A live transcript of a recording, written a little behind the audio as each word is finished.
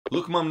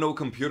Look Mom No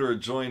Computer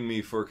joined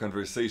me for a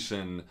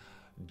conversation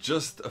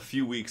just a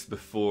few weeks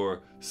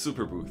before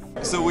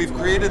Superbooth. So we've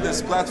created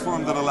this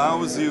platform that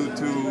allows you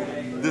to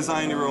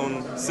design your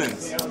own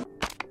synths.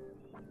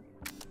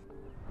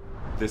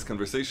 This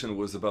conversation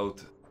was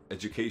about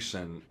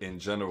education in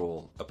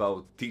general,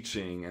 about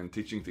teaching and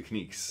teaching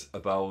techniques,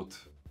 about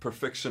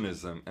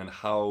perfectionism and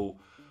how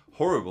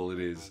horrible it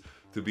is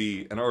to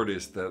be an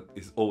artist that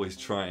is always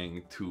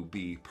trying to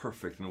be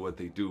perfect in what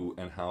they do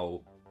and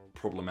how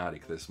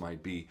problematic this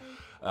might be.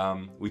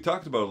 We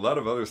talked about a lot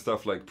of other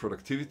stuff like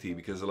productivity,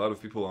 because a lot of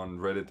people on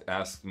Reddit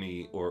asked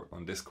me, or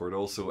on Discord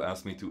also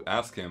asked me to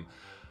ask him,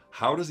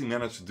 how does he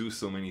manage to do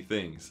so many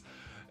things?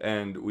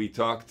 And we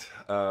talked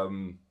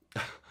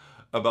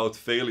about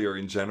failure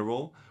in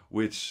general,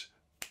 which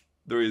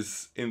there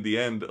is in the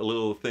end a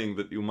little thing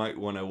that you might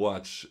want to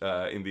watch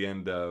in the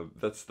end.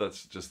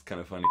 That's just kind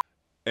of funny.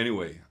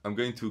 Anyway, I'm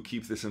going to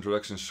keep this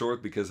introduction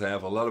short because I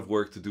have a lot of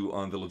work to do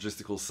on the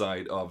logistical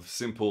side of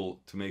Simple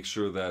to make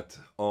sure that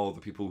all the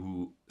people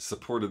who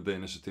supported the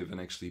initiative and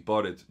actually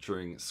bought it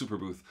during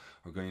Superbooth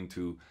are going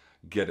to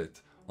get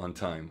it on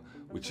time,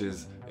 which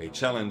is a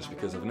challenge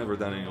because I've never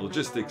done any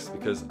logistics,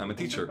 because I'm a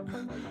teacher,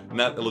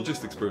 not a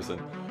logistics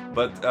person.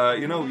 But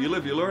you know, you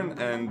live, you learn,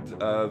 and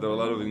there are a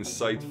lot of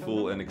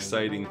insightful and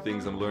exciting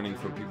things I'm learning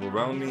from people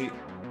around me.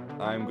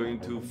 I'm going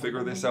to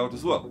figure this out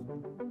as well.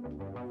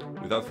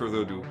 Without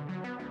further ado,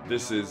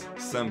 this is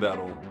Sam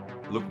Battle,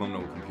 Look Mom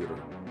No Computer.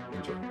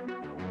 Enjoy.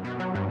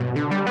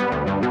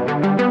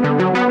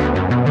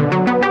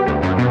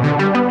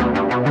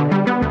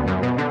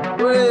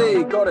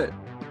 We got it.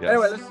 Yes.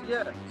 Anyway,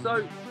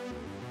 so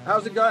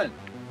how's it going?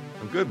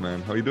 I'm good,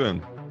 man. How are you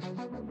doing?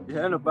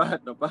 Yeah, not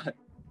bad, not bad.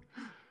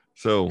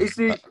 So Is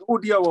the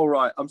audio all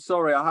right? I'm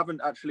sorry, I haven't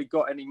actually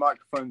got any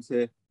microphones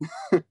here.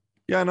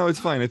 yeah, no, it's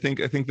fine. I think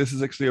this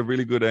is actually a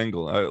really good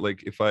angle.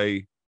 Like if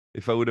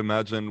I would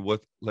imagine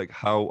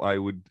how I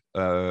would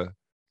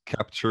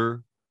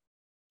capture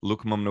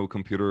Look Mom No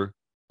Computer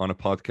on a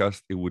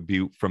podcast, it would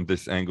be from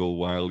this angle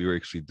while you're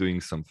actually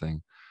doing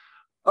something.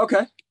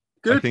 Okay,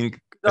 good.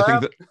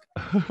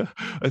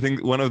 I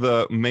think one of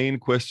the main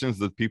questions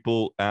that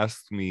people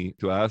asked me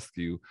to ask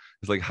you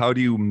is like, how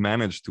do you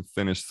manage to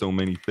finish so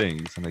many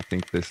things? And I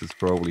think this is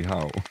probably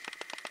how.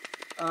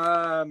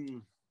 I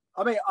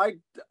mean,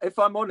 if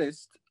I'm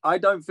honest, I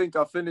don't think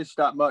I finished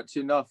that much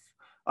enough.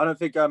 I don't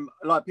think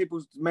like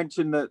people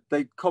mention that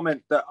they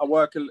comment that I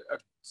work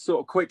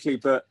sort of quickly,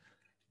 but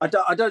I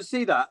don't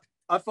see that.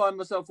 I find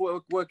myself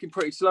working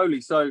pretty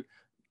slowly, so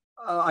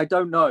I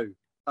don't know.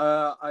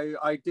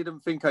 I didn't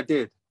think I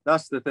did.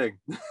 That's the thing.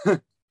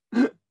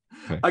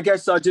 Okay. I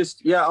guess I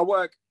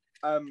work.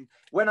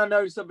 When I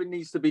know something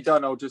needs to be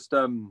done,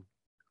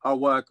 I'll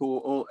work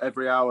all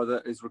every hour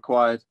that is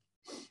required,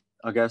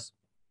 I guess.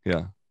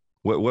 Yeah.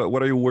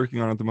 What are you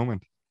working on at the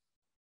moment?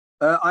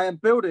 I am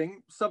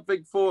building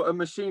something for a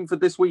machine for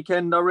this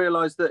weekend. I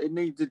realised that it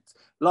needed,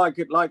 like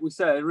we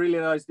said, I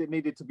realised it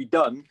needed to be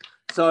done.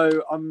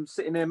 So I'm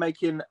sitting here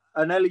making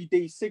an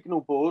LED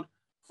signal board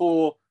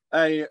for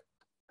a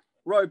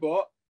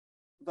robot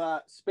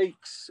that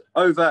speaks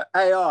over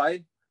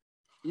AI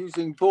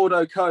using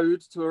Bordeaux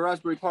code to a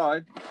Raspberry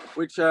Pi,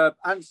 which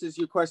answers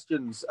your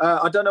questions.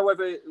 I don't know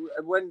do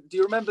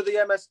you remember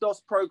the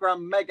MS-DOS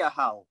program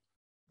MegaHal?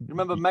 You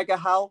remember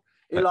MegaHal?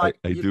 I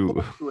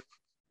do.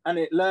 And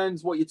it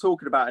learns what you're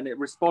talking about and it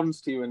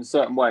responds to you in a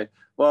certain way.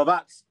 Well,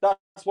 that's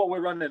what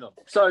we're running on.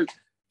 So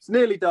it's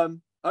nearly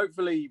done.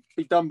 Hopefully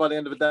be done by the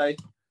end of the day.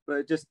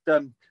 But just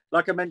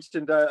like I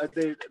mentioned,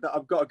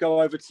 I've got to go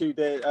over to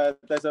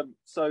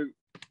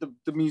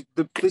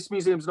this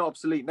museum's not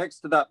obsolete.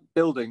 Next to that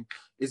building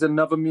is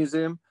another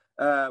museum,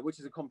 which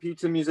is a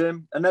computer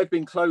museum, and they've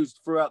been closed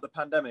throughout the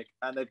pandemic,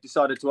 and they've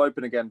decided to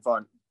open again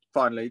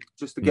finally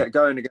just to get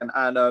going again.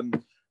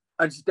 And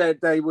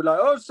they were like,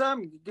 "Oh,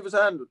 Sam, give us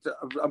a hand."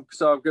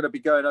 So I'm going to be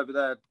going over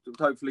there,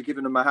 hopefully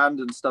giving them a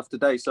hand and stuff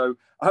today. So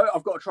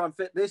I've got to try and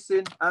fit this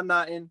in and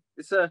that in.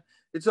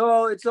 It's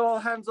all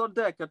hands on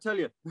deck, I tell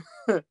you.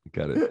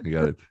 Got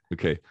it.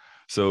 Okay.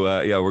 So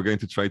we're going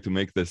to try to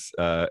make this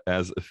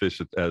as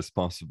efficient as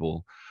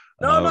possible.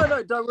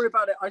 No, don't worry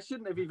about it. I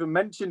shouldn't have even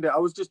mentioned it. I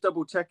was just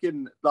double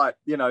checking,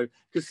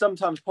 because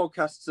sometimes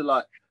podcasts are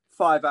like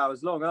 5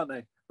 hours long, aren't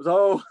they? I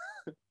was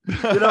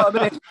you know what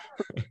I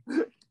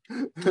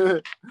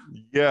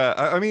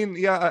mean?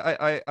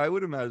 Yeah, I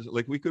would imagine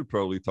like we could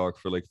probably talk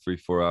for like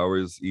 3-4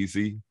 hours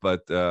easy,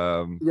 but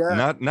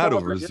not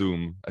over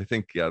Zoom. I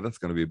think that's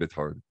going to be a bit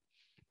hard.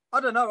 I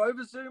don't know,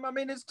 over Zoom. I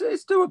mean, it's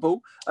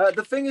doable.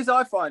 The thing is,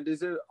 I find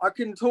is I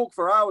can talk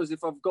for hours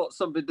if I've got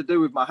something to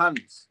do with my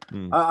hands.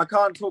 I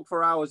can't talk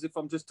for hours if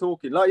I'm just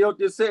talking. Like you're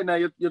sitting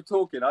there, you're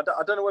talking. I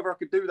don't know whether I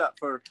could do that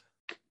for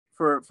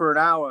an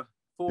hour,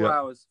 4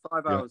 hours,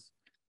 5 hours.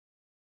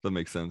 That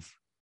makes sense.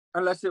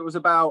 Unless it was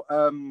about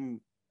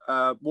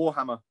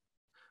Warhammer,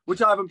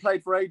 which I haven't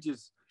played for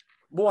ages.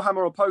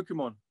 Warhammer or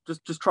Pokemon.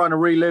 Just trying to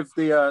relive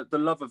the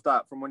love of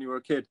that from when you were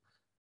a kid.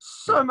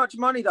 So much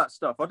money, that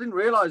stuff. I didn't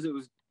realize it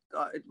was.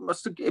 It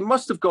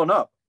must have gone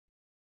up.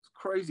 It's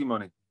crazy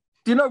money.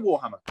 Do you know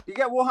Warhammer? Do you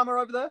get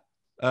Warhammer over there?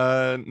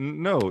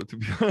 No, to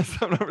be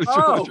honest, I'm not really sure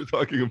what Oh, you're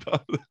talking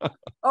about.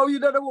 oh, you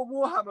don't know what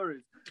Warhammer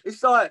is?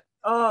 It's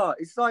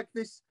like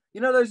this.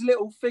 You know those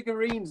little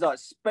figurines like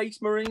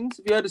Space Marines?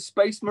 Have you heard of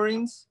Space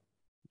Marines?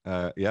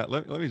 Yeah,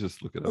 let me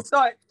just look it up.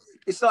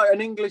 It's like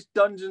an English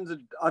Dungeons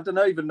and I don't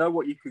even know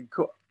what you could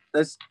call.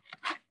 There's,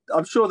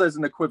 I'm sure there's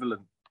an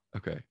equivalent.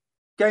 Okay.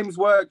 Games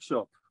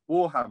Workshop,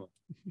 Warhammer.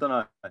 Don't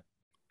know.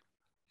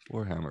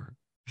 Warhammer.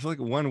 It's like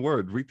one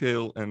word: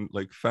 retail and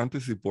like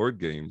fantasy board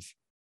games.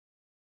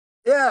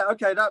 Yeah,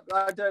 okay. That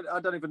I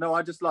don't even know.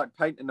 I just like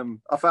painting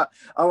them. I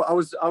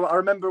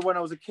remember when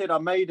I was a kid, I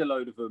made a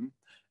load of them,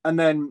 and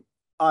then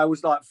I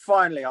was like,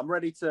 finally, I'm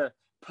ready to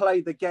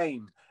play the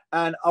game.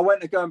 And I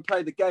went to go and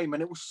play the game,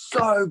 and it was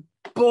so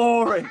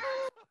boring.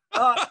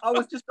 I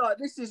was just like,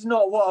 this is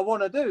not what I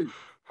want to do.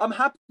 I'm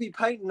happy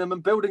painting them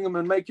and building them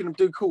and making them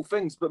do cool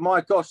things, but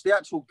my gosh, the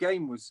actual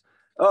game was,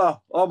 oh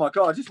my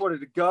God, I just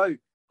wanted to go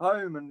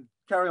home and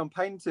carry on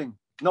painting.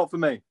 Not for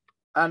me.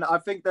 And I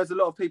think there's a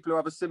lot of people who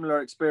have a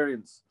similar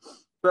experience.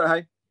 But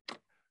hey.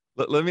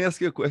 Let me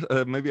ask you a question,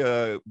 maybe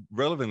a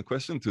relevant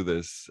question to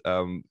this.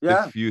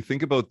 Yeah. If you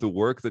think about the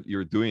work that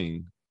you're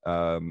doing,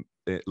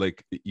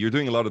 like you're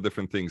doing a lot of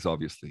different things.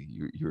 Obviously,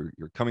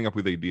 you're coming up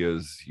with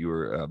ideas.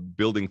 You're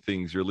building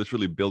things. You're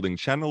literally building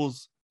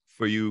channels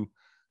for you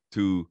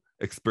to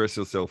express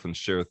yourself and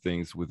share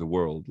things with the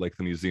world, like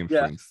the museum,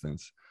 for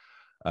instance.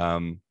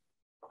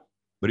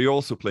 But you're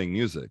also playing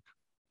music.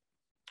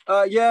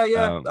 Well,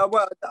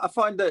 I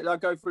find that I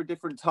go through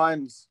different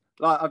times.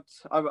 Like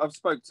I've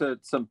spoke to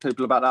some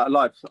people about that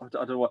live. I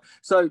don't know what.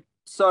 So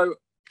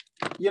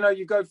you know,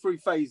 you go through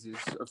phases.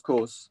 Of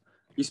course,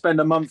 you spend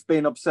a month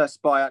being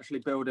obsessed by actually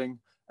building,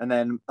 and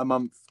then a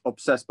month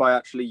obsessed by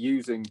actually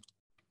using.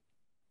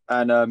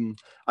 And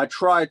I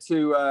try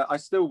to. I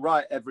still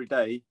write every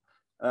day.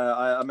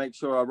 I make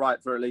sure I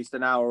write for at least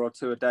an hour or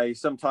two a day.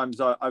 Sometimes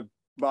I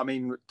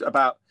mean,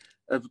 about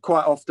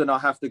quite often I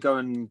have to go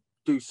and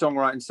do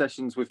songwriting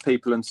sessions with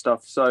people and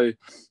stuff. So,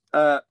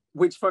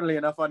 which funnily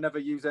enough, I never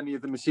use any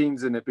of the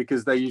machines in it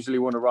because they usually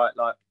want to write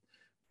like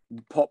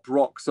pop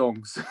rock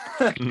songs.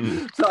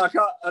 So I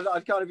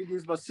can't even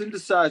use my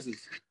synthesizers.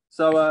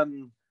 So,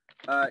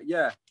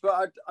 yeah,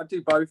 but I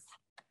do both.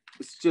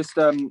 It's just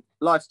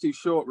life's too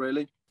short,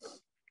 really.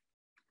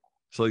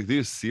 So like, do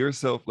you see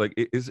yourself like,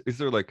 is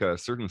there like a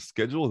certain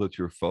schedule that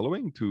you're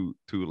following to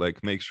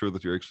like make sure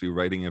that you're actually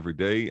writing every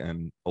day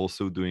and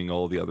also doing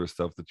all the other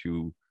stuff that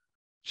you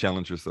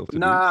challenge yourself to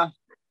do?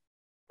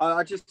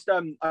 I just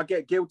I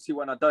get guilty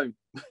when I don't.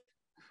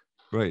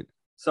 Right.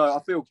 So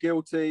I feel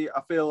guilty. I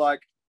feel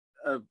like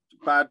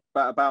bad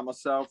about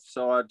myself.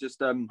 So I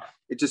just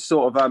it just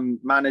sort of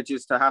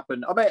manages to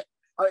happen. I mean,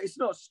 it's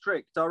not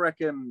strict. I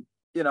reckon,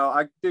 you know,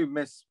 I do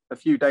miss a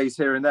few days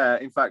here and there.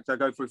 In fact, I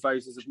go through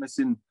phases of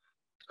missing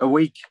a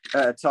week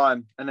at a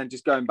time and then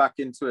just going back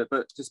into it,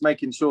 but just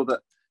making sure that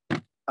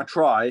I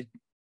try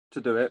to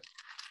do it,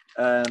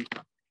 and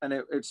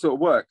it sort of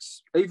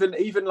works.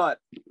 Even like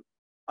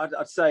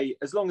I'd say,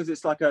 as long as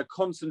it's like a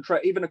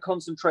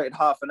concentrated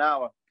half an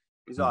hour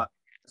is like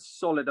a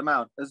solid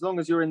amount. As long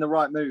as you're in the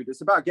right mood,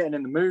 it's about getting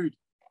in the mood,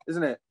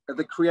 isn't it?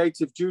 The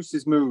creative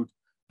juices mood,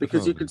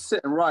 because you could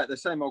sit and write the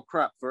same old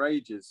crap for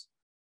ages,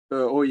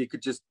 or you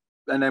could just,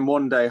 and then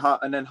one day,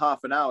 and then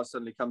half an hour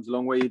suddenly comes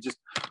along where you just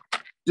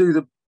do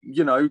the,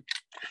 you know,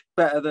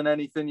 better than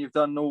anything you've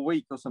done all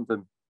week or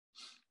something.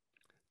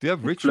 Do you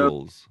have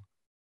rituals?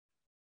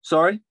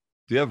 Sorry?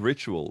 Do you have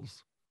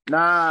rituals?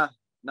 Nah,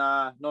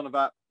 none of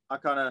that.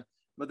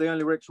 But the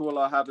only ritual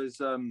I have is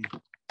go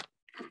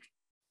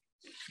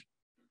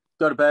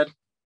to bed,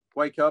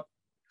 wake up,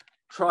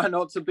 I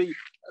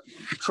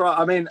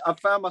mean, I've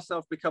found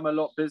myself become a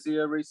lot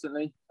busier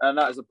recently, and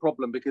that is a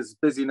problem because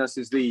busyness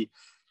is the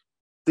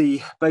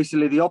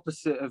basically the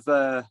opposite of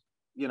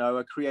you know,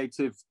 a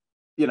creative.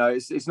 You know,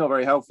 it's not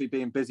very healthy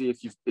being busy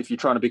if you're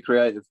trying to be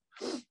creative,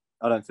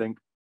 I don't think.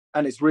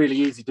 And it's really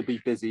easy to be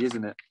busy,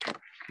 isn't it?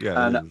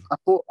 Yeah. And I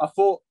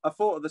thought at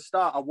the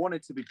start I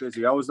wanted to be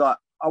busy. I was like,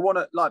 I want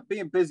to, like,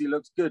 being busy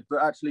looks good,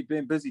 but actually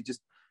being busy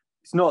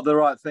it's not the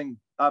right thing.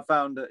 I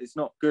found that it's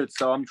not good.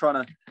 So I'm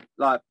trying to,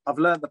 like, I've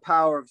learned the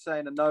power of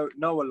saying a no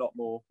a lot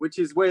more, which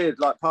is weird.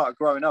 Like, part of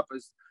growing up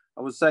is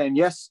I was saying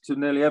yes to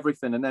nearly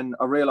everything, and then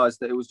I realized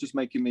that it was just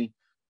making me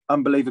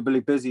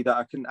unbelievably busy, that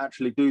I couldn't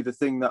actually do the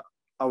thing that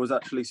I was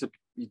actually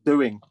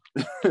doing.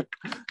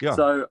 Yeah.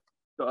 So,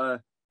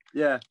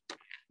 yeah,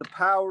 the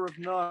power of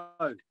no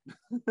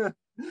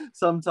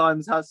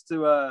sometimes has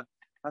to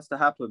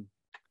happen.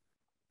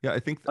 Yeah, I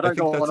think I don't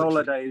go on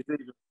holidays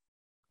either.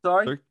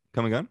 Sorry,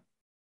 come again?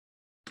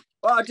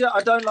 Well,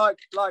 I don't like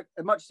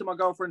much to my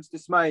girlfriend's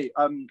dismay.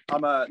 I'm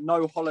a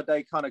no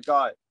holiday kind of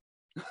guy.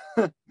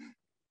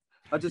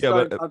 I just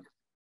don't.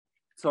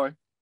 Sorry.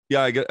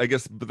 Yeah, I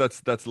guess, but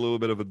that's a little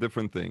bit of a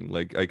different thing.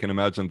 Like, I can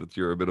imagine that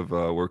you're a bit of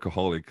a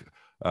workaholic.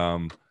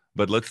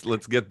 But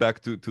let's get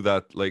back to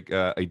that, like,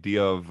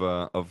 idea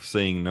of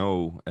saying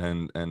no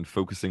and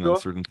focusing on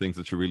certain things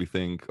that you really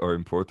think are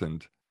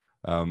important.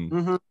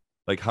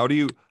 Like, how do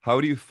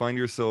you find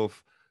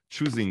yourself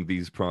choosing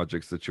these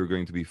projects that you're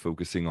going to be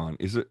focusing on?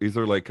 Is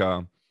there like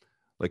a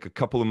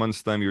couple of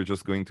months time you're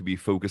just going to be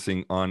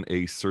focusing on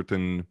a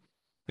certain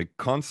like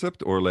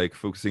concept, or like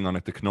focusing on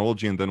a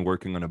technology and then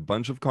working on a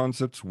bunch of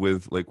concepts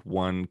with like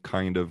one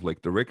kind of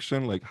like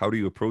direction? Like, how do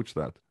you approach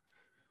that?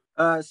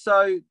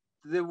 So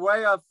the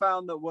way I've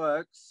found that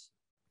works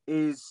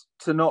is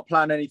to not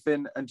plan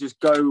anything and just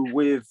go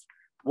with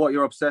what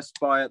you're obsessed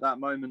by at that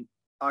moment.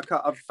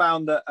 I've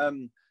found that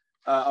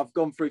I've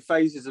gone through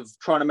phases of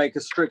trying to make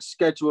a strict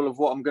schedule of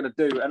what I'm going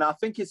to do, and I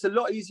think it's a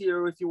lot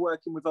easier if you're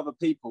working with other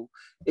people,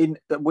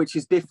 which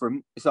is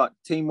different. It's like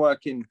team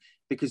working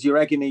because you're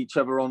egging each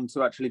other on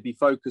to actually be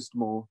focused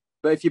more.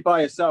 But if you're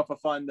by yourself, I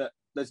find that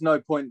there's no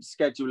point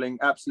scheduling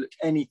absolutely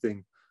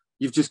anything.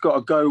 You've just got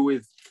to go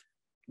with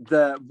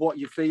what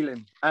you're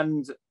feeling.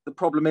 And the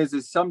problem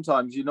is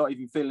sometimes you're not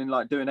even feeling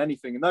like doing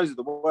anything, and those are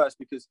the worst,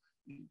 because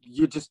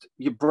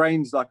your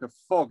brain's like a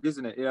fog,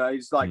 isn't it?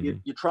 It's like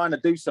you're trying to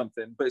do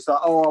something, but it's like,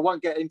 oh, I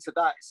won't get into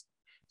that, it's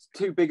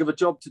too big of a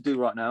job to do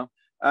right now.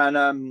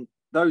 And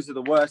those are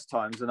the worst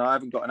times, and I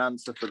haven't got an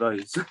answer for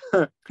those.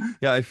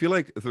 Yeah, I feel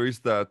like there is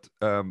that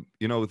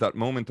that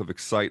moment of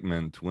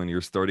excitement when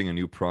you're starting a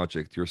new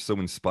project. You're so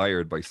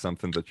inspired by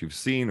something that you've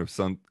seen, or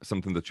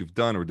something that you've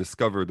done or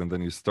discovered, and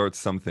then you start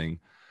something.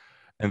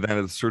 And then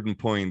at a certain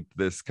point,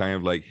 this kind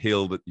of like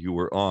hill that you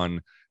were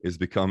on is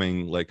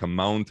becoming like a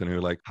mountain. And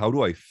you're like, how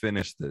do I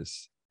finish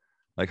this?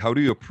 Like, how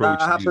do you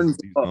approach these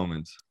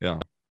moments? Yeah.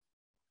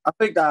 I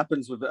think that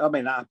happens with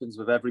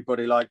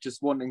everybody. Like,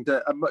 just wanting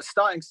to,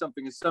 starting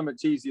something is so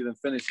much easier than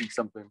finishing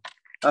something.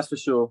 That's for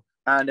sure.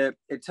 And it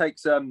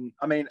takes, I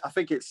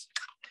think it's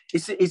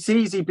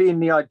easy being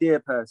the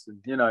idea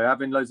person,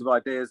 having loads of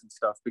ideas and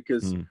stuff,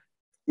 because,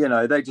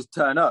 they just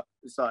turn up.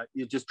 It's like,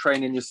 you're just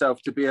training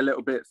yourself to be a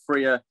little bit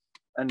freer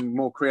and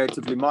more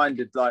creatively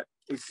minded. Like,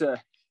 it's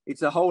a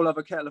whole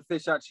other kettle of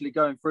fish actually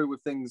going through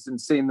with things and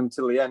seeing them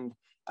till the end.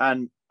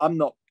 And I'm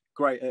not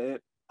great at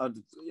it. I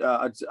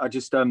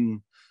just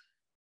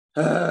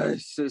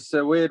it's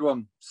a weird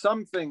one.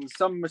 Some things,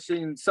 some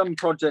machines, some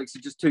projects are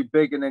just too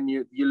big, and then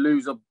you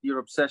lose your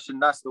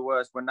obsession. That's the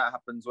worst when that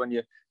happens, when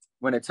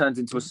it turns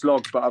into a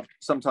slog. But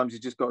sometimes you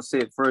just got to see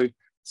it through.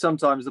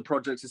 Sometimes the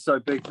projects are so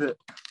big that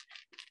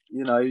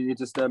you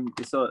just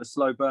it's a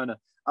slow burner.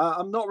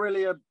 I'm not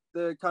really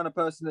the kind of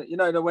person that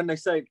when they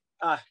say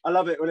I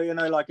love it,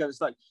 like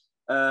it's like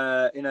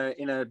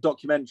in a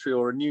documentary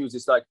or a news,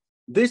 it's like,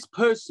 this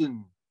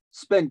person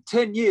spent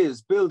 10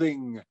 years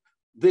building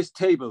this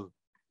table.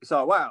 It's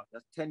like, wow,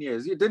 that's 10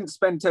 years. You didn't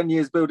spend 10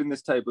 years building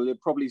this table. You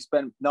probably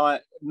spent 9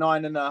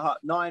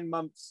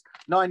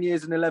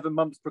 years and 11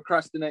 months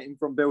procrastinating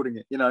from building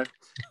it,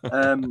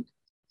 and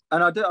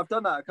I've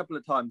done that a couple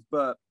of times,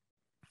 but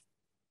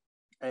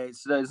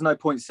there's no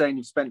point saying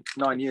you've spent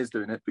 9 years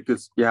doing it,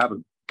 because you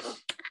haven't.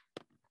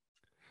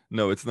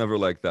 No, it's never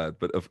like that.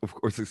 But of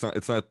course,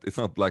 it's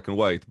not black and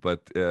white.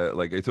 But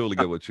like, I totally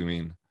get what you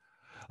mean.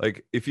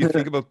 Like, if you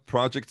think about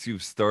projects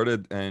you've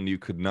started and you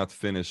could not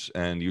finish,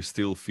 and you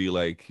still feel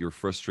like you're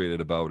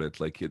frustrated about it,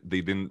 like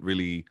they didn't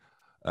really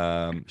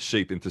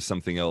shape into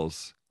something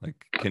else.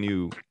 Like, can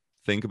you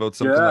think about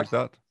something like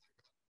that?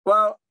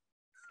 Well,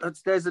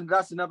 that's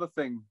another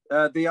thing.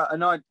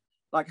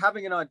 Like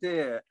having an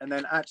idea, and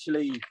then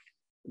actually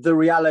the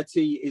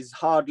reality is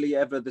hardly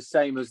ever the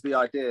same as the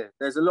idea.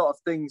 There's a lot of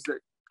things that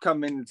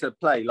come into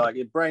play. Like,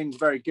 your brain's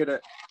very good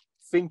at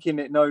thinking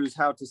it knows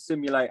how to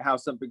simulate how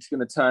something's going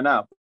to turn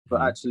out,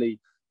 but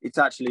actually it's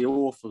actually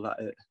awful at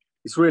it.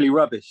 It's really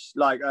rubbish.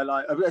 Like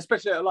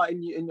especially like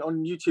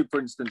on YouTube, for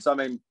instance. I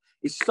mean,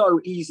 it's so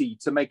easy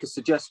to make a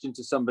suggestion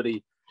to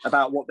somebody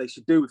about what they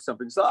should do with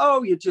something. So,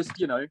 oh, you just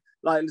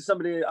like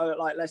somebody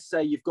like, let's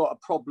say you've got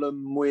a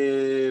problem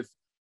with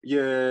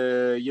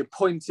you're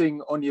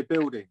pointing on your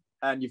building,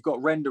 and you've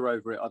got render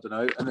over it, I don't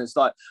know, and it's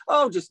like,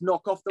 oh, just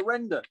knock off the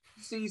render.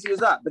 It's easy as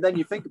that. But then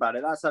you think about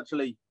it, that's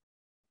actually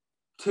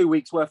 2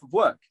 weeks worth of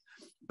work.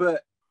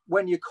 But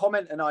when you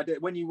comment an idea,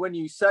 when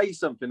you say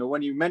something, or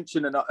when you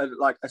mention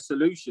a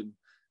solution,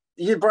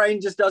 your brain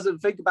just doesn't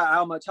think about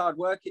how much hard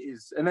work it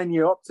is, and then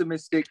you're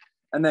optimistic,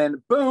 and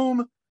then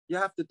boom, you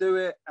have to do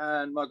it,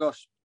 and my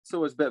gosh, it's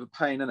always a bit of a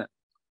pain, isn't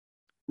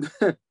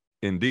it?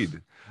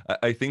 Indeed.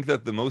 I think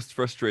that the most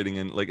frustrating,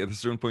 and like at a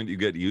certain point you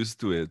get used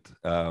to it,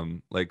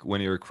 like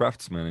when you're a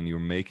craftsman and you're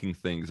making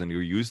things and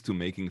you're used to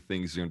making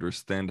things, you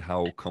understand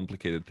how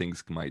complicated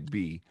things might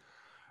be.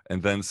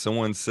 And then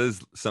someone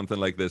says something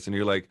like this, and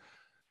you're like,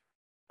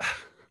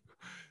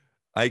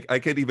 I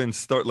can't even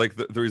start. Like,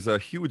 there's a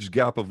huge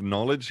gap of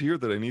knowledge here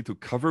that I need to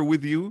cover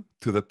with you,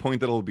 to the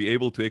point that I'll be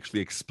able to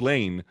actually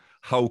explain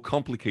how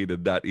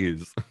complicated that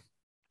is.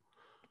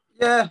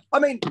 Yeah, I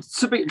mean, but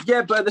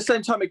at the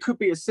same time, it could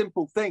be a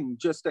simple thing,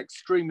 just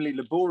extremely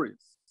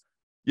laborious.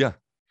 Yeah.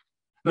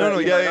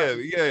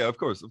 Yeah. Of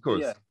course.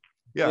 Yeah.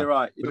 You're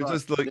right. But it's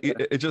just like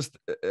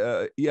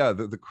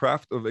the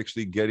craft of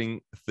actually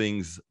getting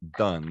things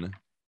done,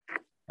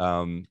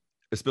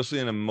 especially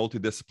in a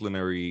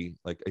multidisciplinary.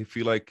 Like, I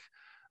feel like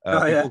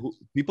Oh yeah.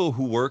 People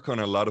who work on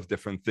a lot of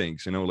different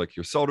things, you know, like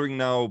you're soldering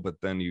now, but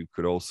then you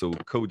could also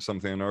code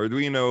something in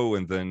Arduino,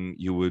 and then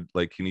you would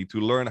like you need to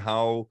learn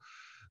how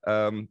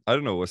I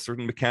don't know, a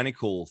certain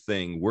mechanical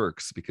thing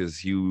works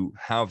because you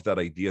have that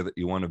idea that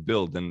you want to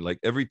build, and like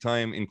every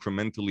time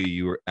incrementally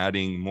you're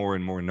adding more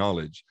and more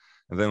knowledge,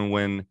 and then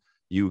when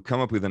you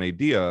come up with an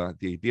idea,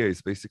 the idea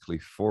is basically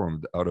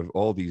formed out of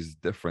all these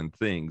different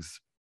things,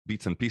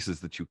 bits and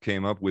pieces that you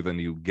came up with and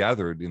you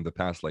gathered in the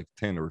past like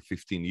 10 or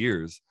 15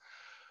 years.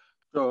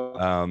 Sure.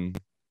 And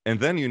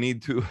then you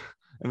need to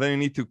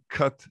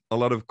cut a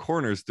lot of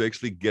corners to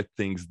actually get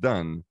things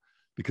done,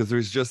 because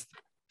there's just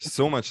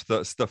so much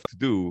stuff to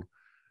do.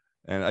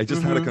 And I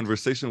just had a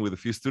conversation with a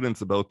few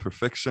students about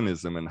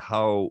perfectionism and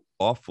how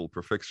awful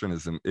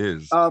perfectionism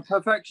is.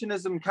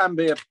 Perfectionism can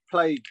be a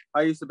plague.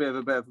 I used to be a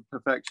bit of a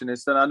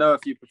perfectionist, and I know a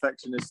few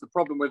perfectionists. The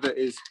problem with it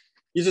is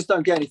you just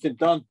don't get anything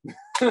done.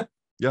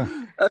 Yeah.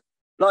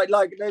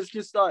 Like there's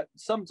just like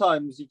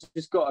sometimes you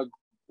just got to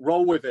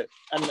roll with it,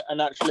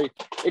 and actually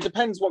it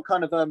depends what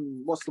kind of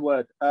what's the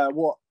word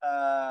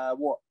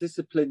what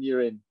discipline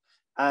you're in.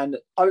 And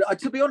I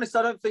to be honest,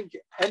 I don't think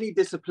any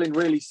discipline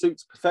really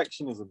suits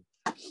perfectionism.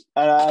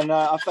 And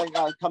I think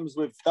that comes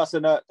with that's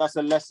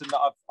a lesson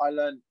that I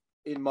learned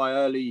in my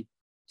early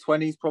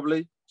 20s,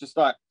 probably. Just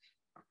like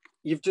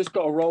you've just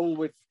got to roll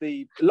with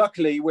the.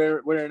 Luckily,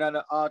 we're in an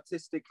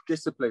artistic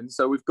discipline,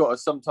 so we've got to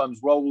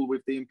sometimes roll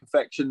with the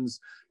imperfections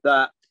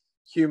that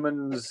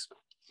humans,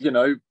 you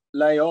know,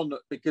 lay on,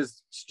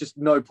 because it's just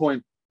no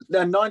point.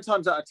 Then 9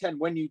 times out of 10,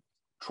 when you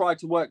try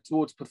to work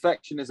towards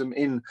perfectionism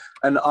in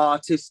an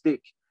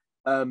artistic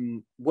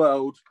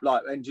world,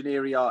 like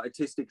engineering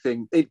artistic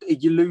thing,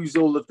 you lose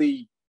all of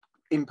the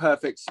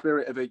imperfect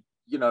spirit of it,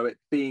 you know, it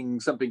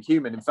being something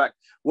human. In fact,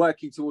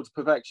 working towards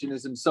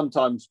perfectionism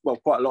sometimes, well,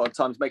 quite a lot of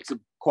times, makes it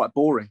quite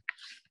boring.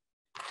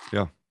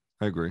 Yeah,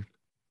 I agree.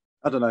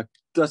 I don't know,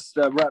 just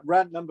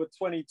rant number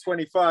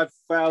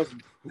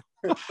 25,000.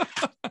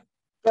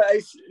 But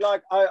it's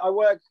like I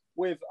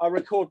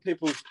record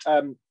people's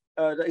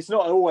it's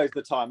not always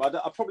the time.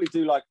 I probably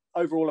do like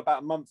overall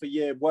about a month a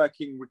year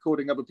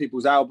recording other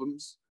people's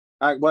albums,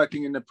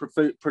 working in the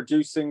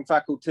producing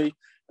faculty,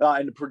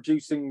 in the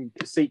producing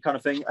seat kind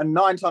of thing. And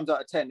 9 times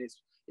out of 10,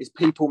 it's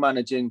people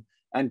managing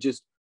and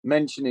just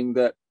mentioning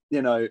that,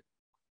 you know,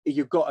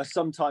 you've got to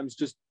sometimes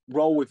just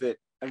roll with it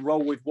and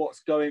roll with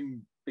what's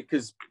going,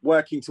 because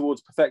working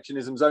towards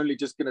perfectionism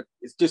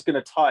is just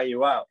gonna tire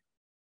you out.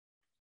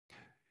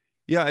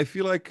 Yeah, I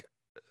feel like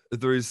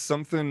there is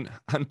something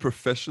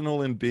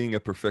unprofessional in being a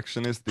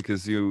perfectionist,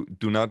 because you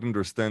do not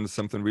understand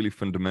something really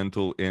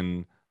fundamental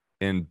in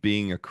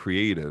being a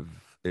creative.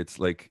 It's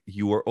like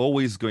you are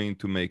always going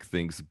to make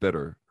things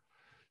better.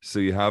 So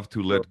you have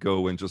to let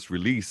go and just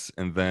release,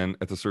 and then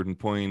at a certain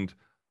point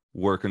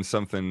work on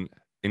something,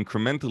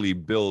 incrementally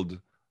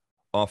build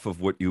off of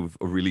what you've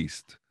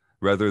released,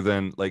 rather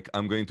than like,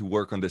 I'm going to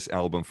work on this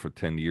album for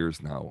 10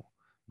 years now.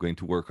 I'm going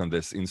to work on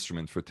this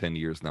instrument for 10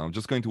 years now. I'm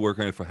just going to work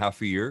on it for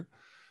half a year.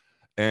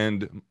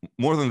 And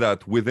more than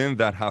that, within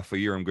that half a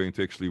year, I'm going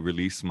to actually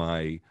release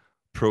my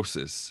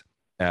process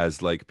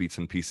as like bits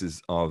and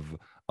pieces of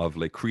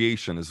like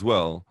creation as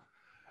well.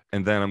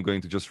 And then I'm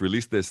going to just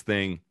release this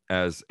thing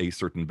as a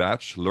certain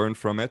batch, learn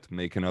from it,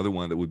 make another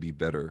one that would be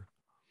better.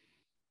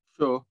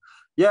 Sure.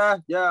 Yeah.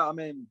 I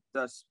mean,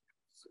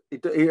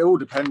 it all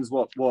depends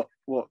what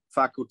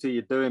faculty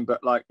you're doing,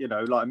 but like, you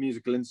know, like a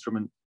musical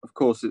instrument, of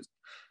course,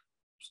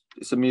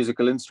 it's a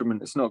musical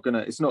instrument. It's not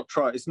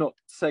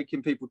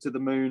taking people to the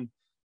moon.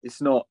 It's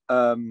not,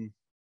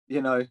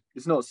 you know,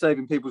 it's not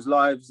saving people's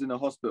lives in a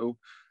hospital.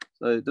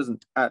 So it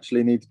doesn't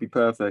actually need to be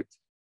perfect.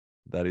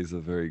 That is a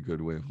very good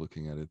way of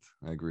looking at it.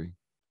 I agree.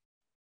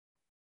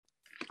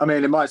 I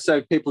mean, it might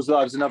save people's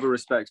lives in other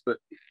respects, but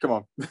come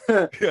on.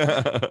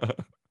 Yeah.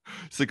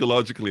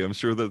 Psychologically, I'm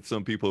sure that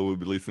some people will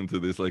be listening to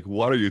this like,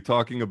 what are you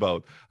talking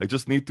about? I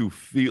just need to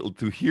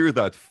hear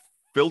that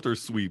filter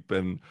sweep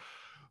and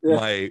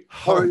my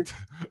heart.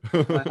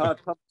 My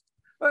heart.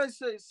 But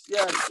it's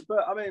yeah,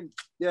 but I mean,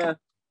 yeah,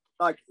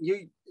 like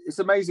it's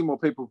amazing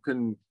what people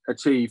can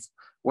achieve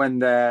when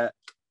they're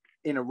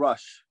in a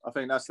rush. I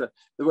think that's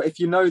if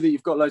you know that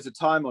you've got loads of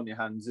time on your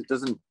hands, you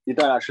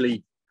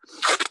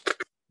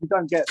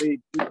don't get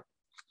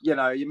you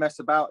know, you mess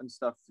about and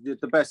stuff.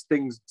 The best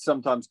things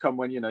sometimes come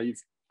when, you know,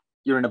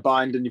 you're in a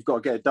bind and you've got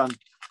to get it done.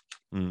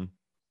 You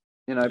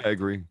know, I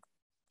agree.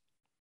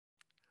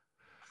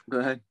 Go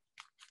ahead.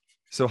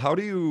 So how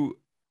do you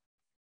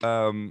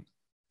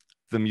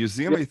the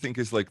museum, I think,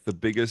 is like the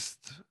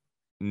biggest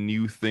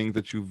new thing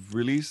that you've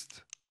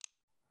released.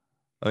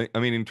 I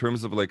mean, in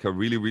terms of like a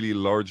really, really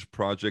large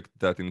project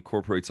that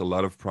incorporates a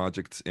lot of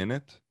projects in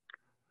it.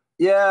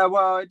 Yeah,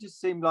 well, it just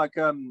seemed like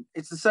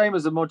it's the same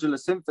as a modular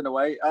synth in a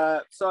way.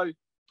 So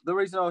the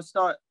reason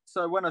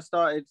when I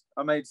started,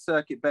 I made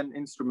circuit bent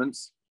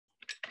instruments,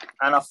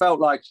 and I felt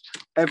like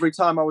every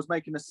time I was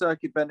making a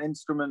circuit bent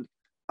instrument,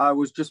 I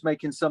was just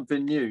making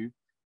something new,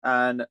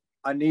 and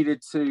I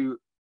needed to,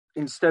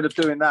 instead of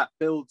doing that,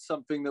 build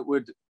something that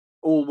would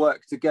all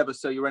work together,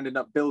 so you're ending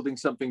up building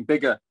something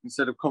bigger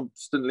instead of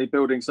constantly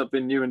building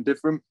something new and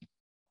different,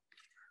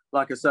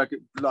 like a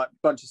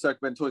bunch of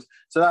circuit bent toys.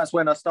 So that's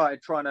when I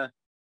started trying to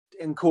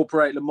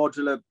incorporate the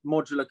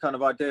modular kind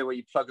of idea where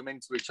you plug them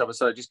into each other,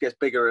 so it just gets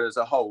bigger as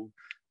a whole.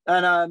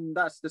 And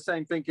that's the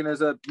same thinking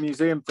as a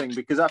museum thing,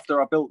 because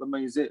after I built the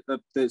museum,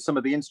 some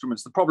of the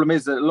instruments, the problem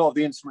is that a lot of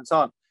the instruments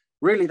aren't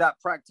really that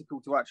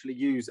practical to actually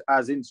use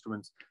as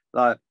instruments.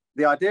 Like,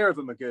 the idea of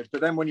them are good,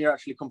 but then when you're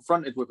actually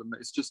confronted with them,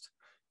 it's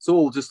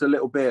all just a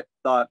little bit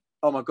like,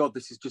 oh my God,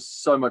 this is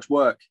just so much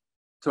work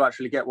to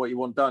actually get what you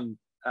want done.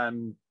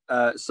 And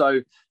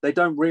so they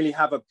don't really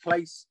have a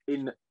place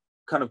in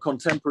kind of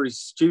contemporary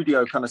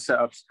studio kind of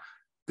setups.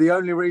 The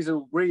only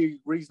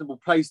reasonable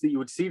place that you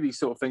would see these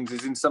sort of things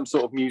is in some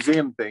sort of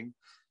museum thing.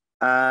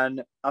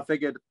 And I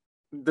figured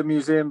the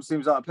museum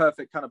seems like a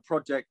perfect kind of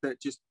project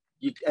that just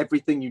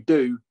everything you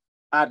do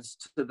adds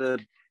to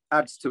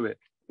it,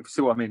 if you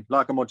see what I mean,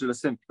 like a modular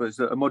synth, but it's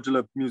a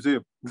modular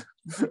museum.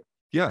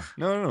 Yeah,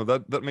 no,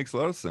 that makes a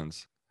lot of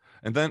sense.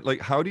 And then, like,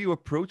 how do you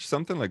approach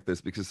something like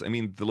this? Because I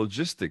mean, the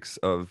logistics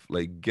of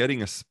like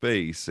getting a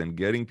space and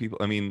getting people,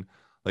 I mean,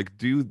 like,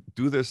 do you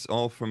do this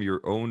all from your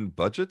own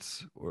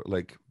budgets, or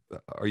like,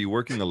 are you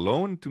working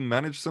alone to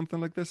manage something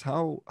like this?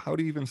 How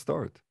do you even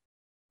start?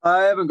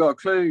 I haven't got a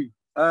clue.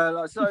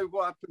 So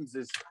what happens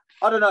is,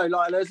 I don't know,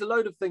 like, there's a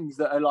load of things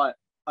that are like,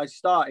 I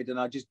started and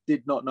I just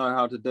did not know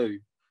how to do.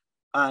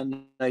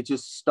 And they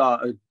just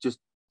started just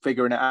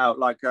figuring it out,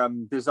 like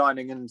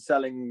designing and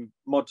selling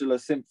modular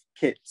synth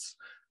kits.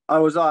 I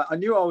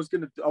knew I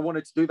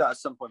wanted to do that at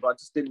some point, but I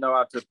just didn't know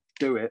how to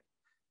do it.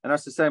 And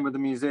that's the same with the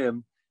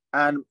museum.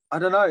 And I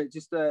don't know, it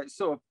just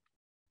sort of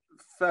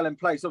fell in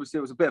place. Obviously,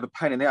 it was a bit of a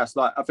pain in the ass,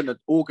 like having to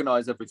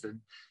organize everything,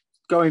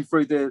 going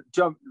through the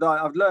jump. Like,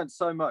 I've learned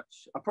so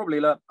much.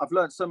 I've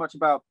learned so much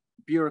about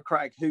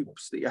bureaucratic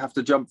hoops that you have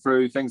to jump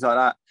through, things like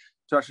that,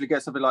 to actually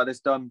get something like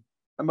this done.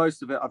 And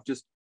most of it I've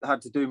just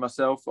had to do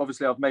myself.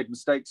 Obviously, I've made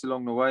mistakes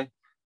along the way,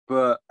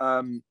 but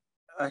I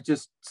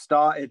just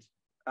started,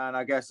 and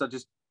I guess I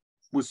just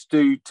was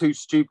too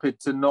stupid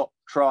to not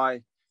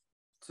try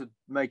to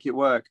make it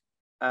work.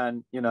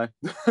 And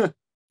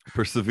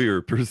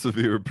persevere,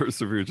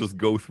 just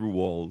go through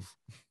walls.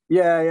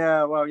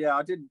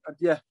 I didn't.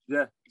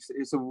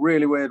 It's a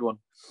really weird one.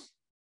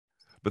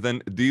 But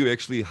then, do you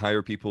actually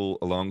hire people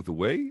along the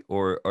way,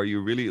 or are you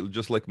really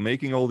just like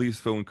making all these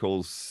phone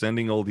calls,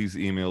 sending all these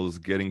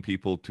emails, getting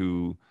people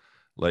to,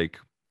 like,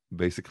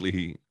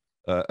 basically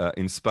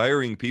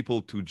inspiring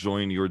people to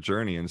join your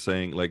journey and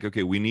saying, like,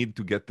 okay, we need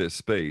to get this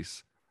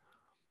space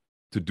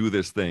to do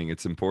this thing.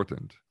 It's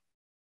important.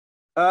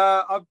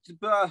 I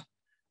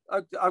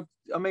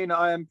mean,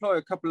 I employ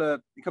a couple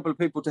of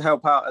people to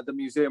help out at the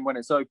museum when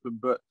it's open,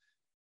 but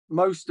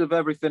most of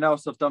everything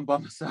else I've done by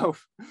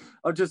myself.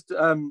 I just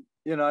I've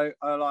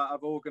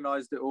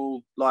organized it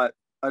all. Like,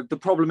 the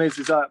problem is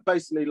that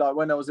basically, like,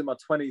 when I was in my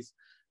 20s,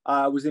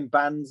 I was in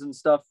bands and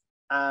stuff,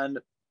 and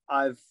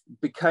I've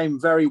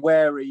became very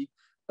wary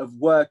of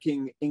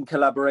working in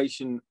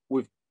collaboration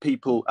with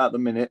people at the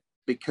minute,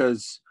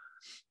 because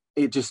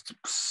it just,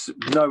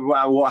 no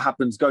matter what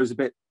happens, goes a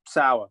bit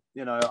sour.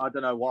 I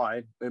don't know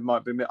why. It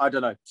might be me. I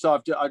don't know.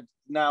 So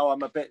now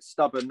I'm a bit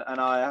stubborn and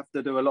I have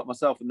to do a lot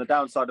myself. And the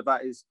downside of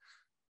that is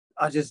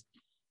I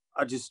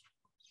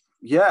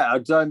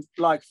don't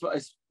like,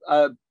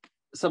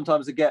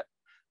 sometimes I get,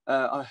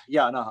 I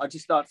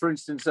just start, for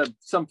instance,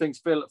 some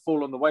things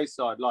fall on the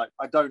wayside. Like,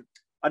 I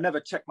never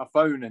check my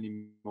phone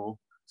anymore.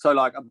 So,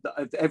 like,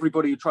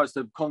 everybody who tries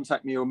to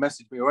contact me or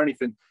message me or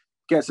anything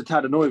gets a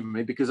tad annoyed with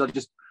me, because I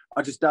just,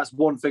 that's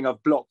one thing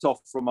I've blocked off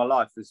from my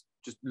life, is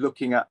just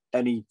looking at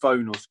any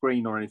phone or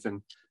screen or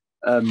anything.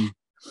 So,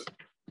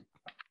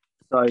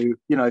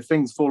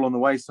 things fall on the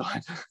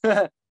wayside.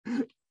 Yeah,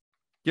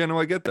 no,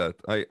 I get that.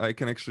 I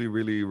can actually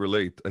really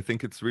relate. I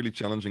think it's really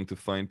challenging to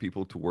find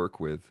people to work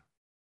with.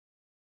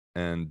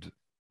 And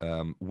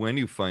when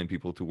you find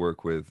people to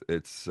work with,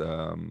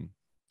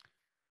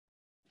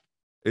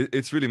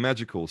 it's really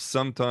magical.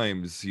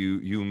 Sometimes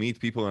you meet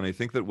people, and I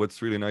think that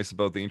what's really nice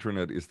about the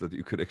internet is that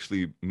you could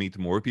actually meet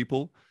more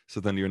people. So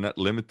then you're not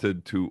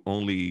limited to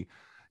only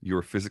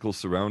your physical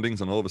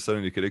surroundings, and all of a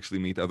sudden you could actually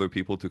meet other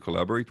people to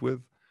collaborate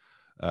with.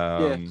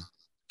 Yeah,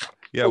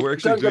 we're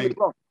actually doing.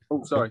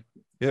 Oh, sorry.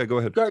 Yeah, go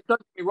ahead. Don't get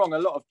me wrong. A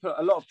lot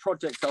of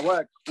projects I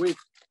work with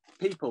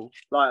people,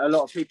 like a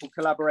lot of people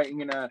collaborating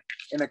in a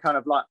kind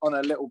of like on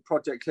a little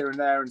project here and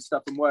there and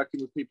stuff, and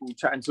working with people,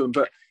 chatting to them.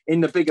 But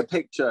in the bigger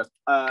picture,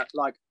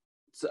 like,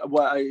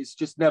 it's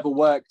just never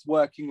worked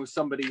working with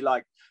somebody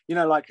like,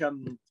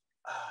 I'm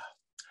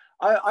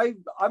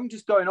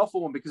just going off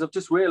on one, because I've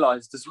just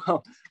realised as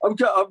well. I've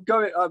got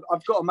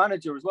a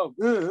manager as well.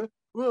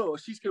 Whoa,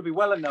 she's gonna be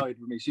well annoyed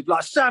with me. She'd be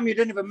like, Sam, you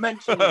didn't even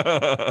mention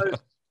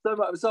it.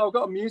 So I've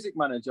got a music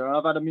manager, and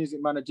I've had a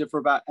music manager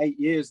for about 8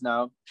 years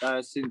now,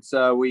 since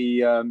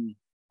and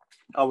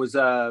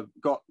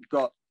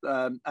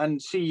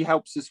she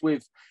helps us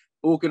with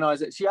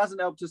organising. She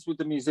hasn't helped us with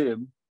the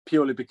museum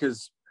purely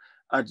because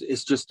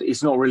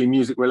it's not really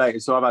music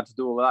related, so I've had to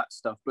do all of that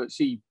stuff. But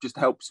she just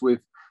helps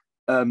with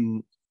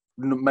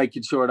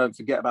making sure I don't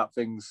forget about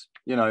things,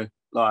 you know,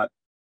 like,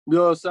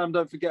 yo, Sam,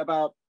 don't forget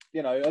about,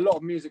 you know, a lot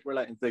of music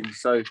related things.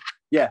 So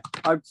yeah,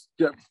 I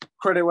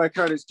credit where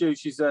credit's due.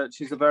 She's a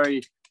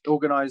very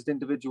organized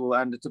individual,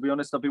 and to be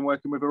honest, I've been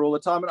working with her all the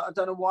time, and I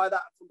don't know why I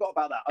forgot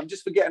about that. I'm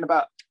just forgetting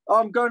about, oh,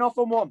 I'm going off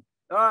on one.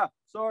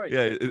 Sorry.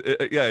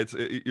 Yeah,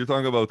 you're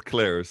talking about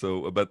Claire.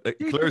 So, but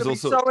Claire's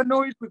also so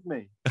annoyed with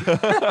me.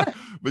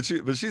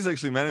 but she's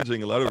actually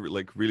managing a lot of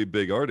like really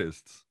big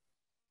artists.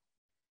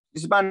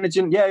 She's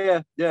managing,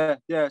 yeah.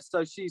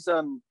 So she's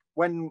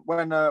when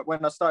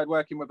I started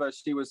working with her,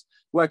 she was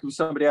working with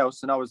somebody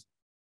else, and I was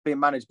being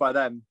managed by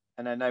them,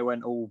 and then they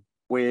went all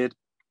weird.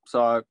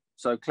 So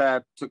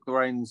Claire took the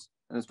reins,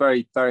 and it's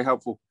very, very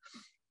helpful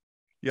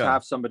to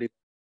have somebody.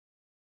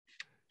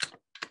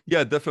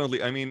 Yeah,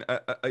 definitely. I mean,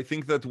 I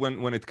think that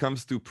when it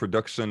comes to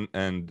production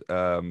and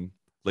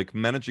like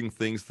managing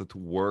things that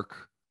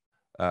work,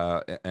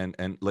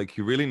 and like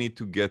you really need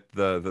to get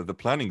the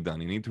planning done.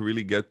 You need to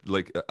really get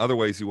like,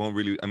 otherwise you won't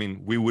really. I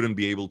mean, we wouldn't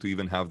be able to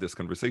even have this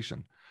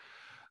conversation.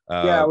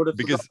 Yeah, I would have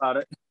forgot about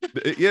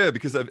it. Yeah,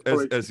 because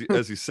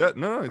as you said,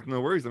 no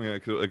worries. I mean,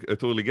 I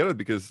totally get it,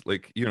 because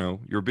like, you know,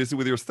 you're busy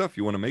with your stuff.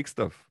 You want to make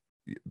stuff.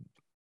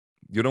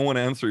 You don't want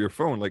to answer your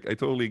phone. Like, I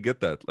totally get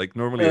that. Like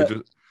normally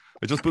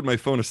I just put my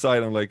phone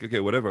aside. I'm like,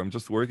 okay, whatever. I'm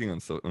just working on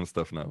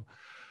stuff now.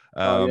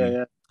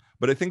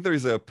 But I think there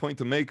is a point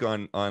to make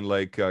on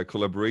like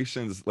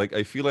collaborations. Like,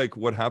 I feel like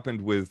what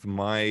happened with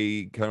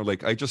my kind of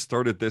like, I just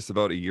started this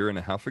about a year and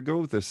a half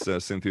ago, this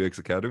SynthUX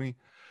Academy.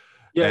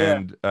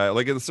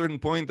 Like at a certain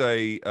point,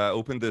 I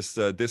opened this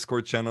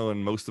Discord channel,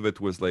 and most of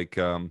it was like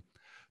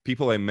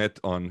people I met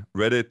on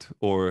Reddit,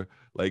 or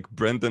like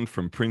Brendan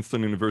from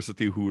Princeton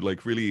University, who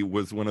like really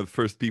was one of the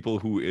first people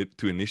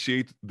to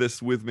initiate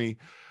this with me.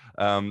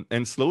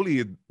 And slowly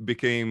it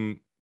became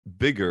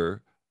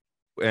bigger,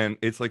 and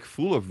it's like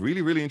full of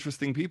really, really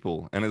interesting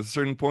people. And at a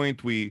certain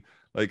point,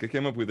 I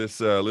came up with this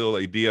little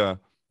idea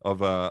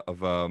of a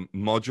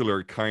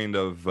modular kind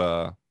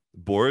of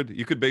board.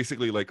 You could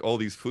basically, like, all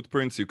these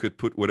footprints, you could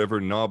put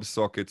whatever knob,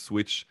 socket,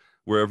 switch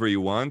wherever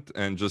you want,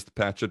 and just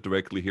patch it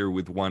directly here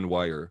with one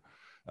wire,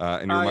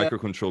 and your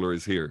microcontroller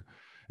is here.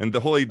 And the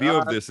whole idea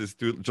of this is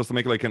to just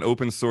make like an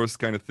open source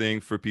kind of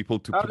thing for people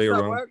to play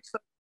around.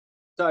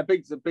 So it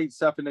beats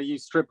stuff, and they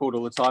use stripboard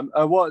all the time.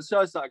 What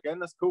shows that again?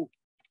 That's cool.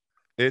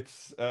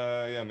 It's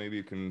yeah, maybe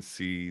you can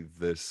see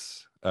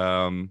this.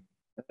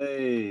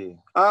 Hey.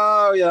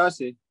 Oh yeah, I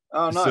see.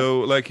 Oh, nice.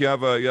 So like you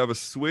have a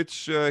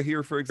switch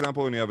here, for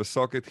example, and you have a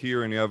socket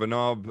here, and you have a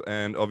knob,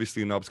 and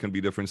obviously knobs can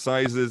be different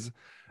sizes,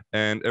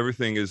 and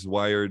everything is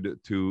wired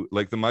to,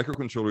 like, the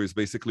microcontroller is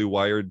basically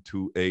wired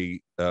to a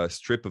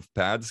strip of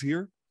pads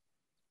here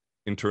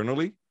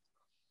internally.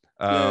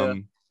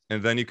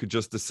 And then you could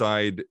just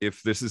decide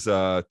if this is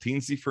a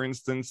Teensy, for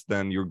instance,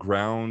 then your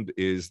ground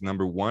is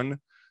number 1.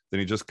 Then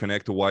you just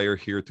connect a wire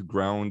here to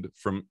ground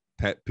from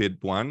pit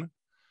 1.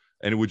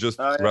 And it would just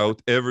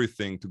route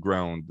everything to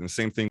ground. And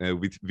same thing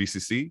with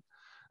VCC.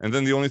 And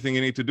then the only thing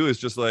you need to do is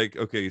just like,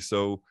 okay,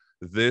 so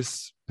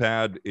this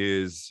pad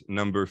is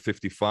number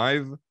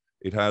 55.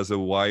 It has a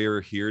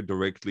wire here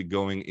directly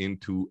going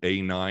into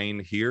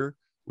A9 here,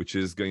 which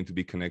is going to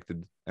be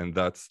connected. And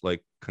that's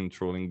like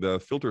controlling the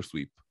filter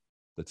sweep.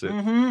 That's it.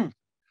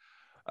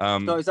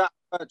 So is that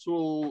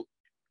virtual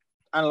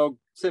analog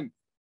synth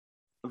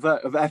of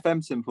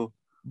FM simple?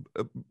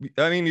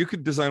 I mean, you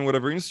could design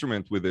whatever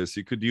instrument with this.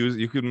 You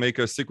could make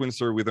a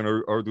sequencer with an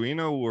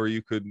Arduino, or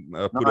you could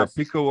put a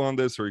Pico on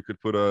this, or you could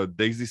put a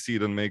daisy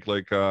seed and make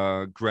like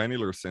a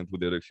granular synth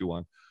with it if you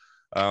want.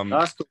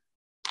 That's cool.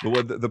 But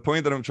what the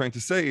point that I'm trying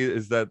to say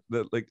is that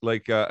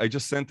I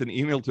just sent an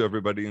email to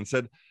everybody and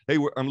said, hey,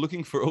 I'm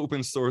looking for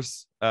open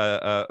source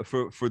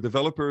for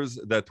developers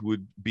that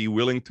would be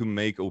willing to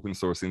make open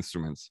source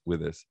instruments with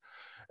this.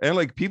 And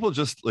like people,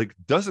 just like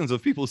dozens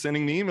of people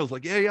sending me emails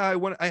like,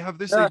 I have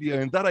this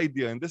idea and that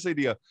idea and this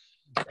idea.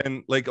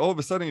 And like all of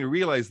a sudden you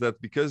realize that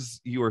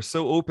because you are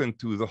so open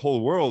to the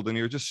whole world and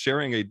you're just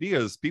sharing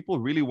ideas, people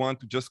really want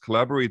to just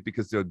collaborate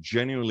because they're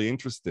genuinely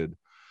interested.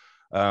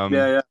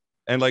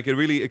 And like it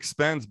really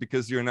expands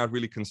because you're not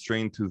really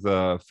constrained to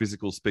the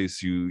physical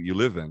space you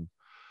live in.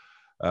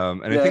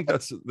 And I think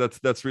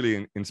that's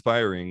really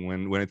inspiring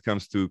when it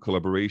comes to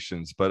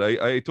collaborations. But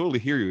I totally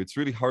hear you. It's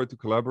really hard to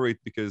collaborate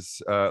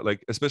because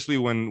like, especially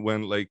when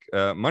like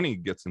money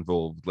gets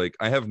involved. Like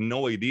I have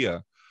no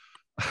idea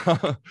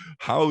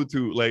how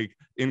to like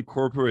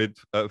incorporate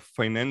a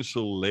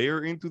financial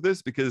layer into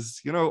this,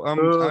 because you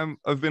know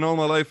I've been all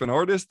my life an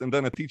artist and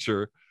then a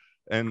teacher,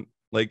 and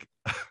like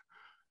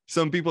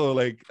some people are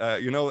like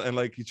and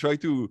like you try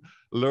to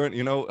learn,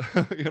 you know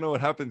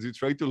what happens, you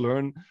try to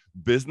learn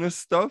business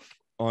stuff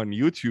on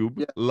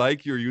YouTube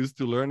like you're used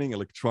to learning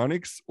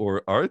electronics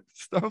or art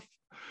stuff,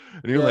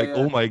 and you're like,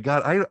 oh my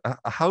god,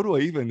 how do I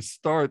even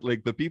start?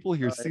 Like the people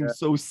here seem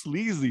so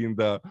sleazy in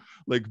the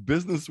like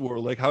business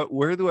world. Like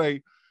where do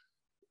I?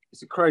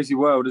 It's a crazy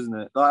world, isn't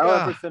it?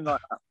 Like everything like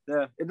that.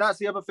 Yeah, and that's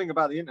the other thing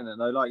about the internet,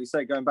 though. Like you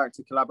say, going back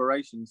to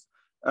collaborations,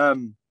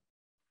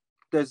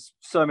 there's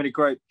so many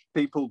great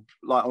people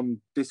like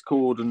on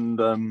Discord and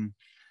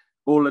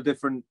all the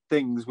different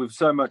things with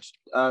so much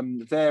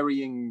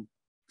varying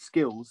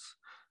skills.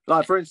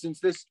 Like, for instance,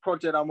 this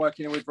project I'm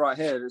working with right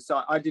here,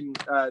 so I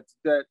didn't,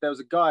 there was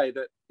a guy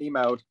that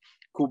emailed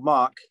called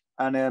Mark,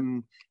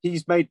 and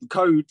he's made the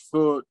code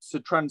to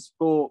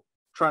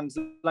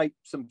translate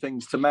some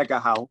things to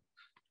MegaHow.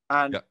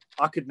 And yeah.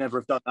 I could never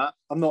have done that.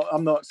 I'm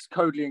not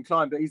codely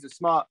inclined, but he's a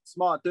smart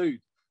dude.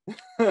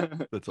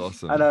 That's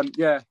awesome. And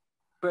yeah,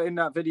 but in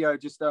that video,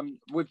 just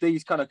with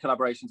these kind of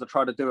collaborations, I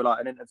try to do like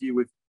an interview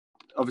with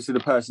obviously the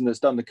person that's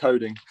done the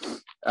coding,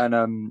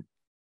 and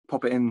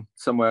pop it in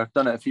somewhere. I've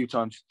done it a few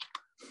times.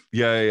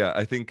 Yeah.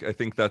 I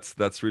think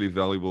that's really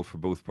valuable for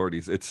both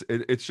parties. It's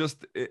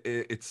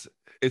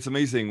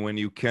amazing when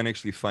you can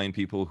actually find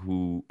people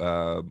who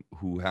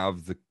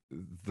have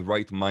the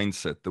right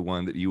mindset, the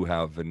one that you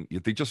have, and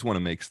they just want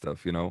to make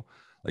stuff, you know.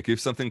 Like, if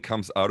something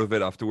comes out of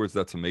it afterwards,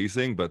 that's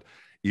amazing. But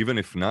even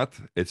if not,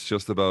 it's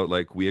just about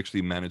like, we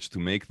actually managed to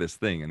make this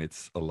thing and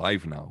it's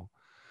alive now.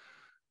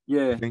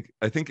 Yeah,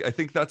 I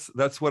think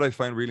that's what I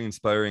find really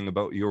inspiring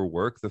about your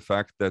work, the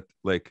fact that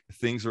like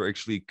things are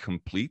actually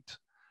complete.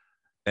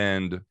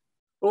 And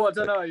I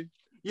don't know,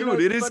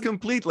 dude, it is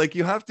complete. Like,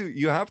 you have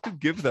to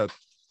give that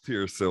to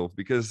yourself,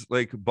 because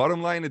like,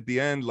 bottom line, at the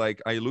end,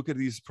 like, I look at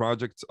these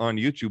projects on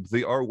YouTube,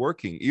 they are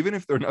working, even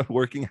if they're not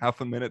working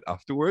half a minute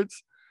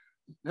afterwards.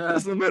 It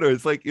doesn't matter.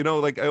 It's like, you know,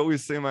 like I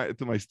always say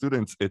to my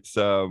students, it's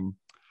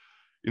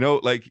you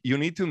know, like, you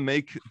need to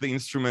make the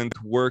instrument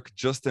work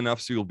just enough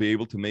so you'll be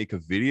able to make a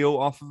video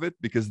off of it,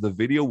 because the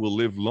video will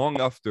live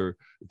long after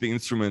the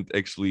instrument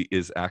actually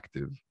is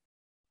active.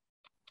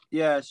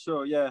 Yeah,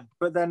 sure, yeah.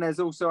 But then there's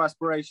also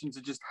aspirations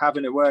of just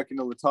having it working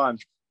all the time.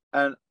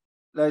 And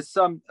there's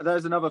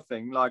another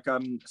thing, like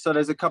so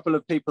there's a couple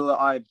of people that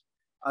I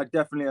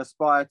definitely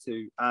aspire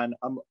to, and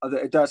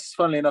that's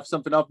funnily enough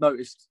something I've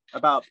noticed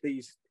about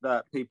these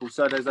people.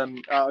 So there's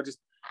just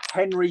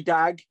Henry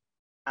Dagg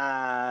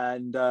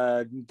and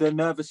the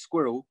Nervous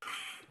Squirrel.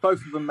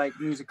 Both of them make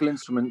musical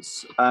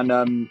instruments,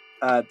 and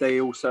they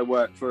also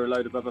work for a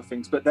load of other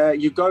things. But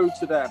you go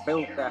to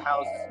build their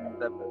houses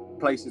and their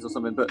places or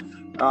something. But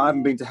I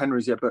haven't been to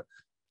Henry's yet, but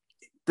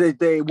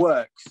it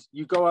works.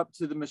 You go up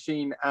to the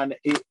machine, and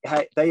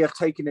they have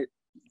taken it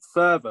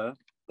further.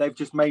 They've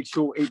just made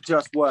sure it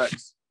just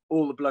works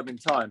all the blooming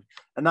time,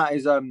 and that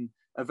is a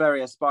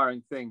very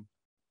aspiring thing,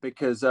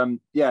 because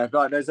yeah,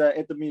 like there's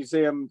at the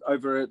museum,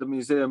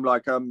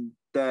 like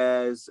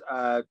there's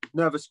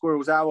Nervous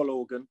Squirrel's owl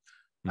organ,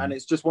 and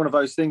it's just one of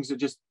those things that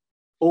just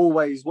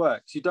always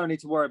works. You don't need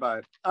to worry about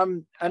it.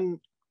 And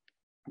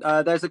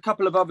there's a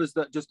couple of others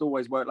that just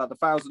always work, like the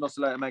 1000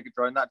 oscillator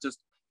Megadrone, that just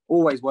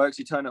always works.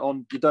 You turn it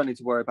on, you don't need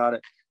to worry about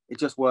it. It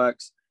just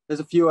works. There's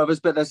a few others,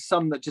 but there's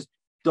some that just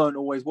don't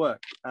always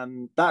work,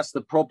 and that's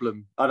the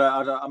problem.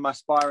 I'm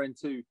aspiring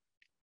to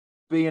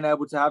being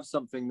able to have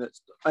something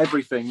that's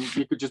everything.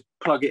 You could just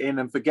plug it in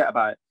and forget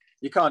about it.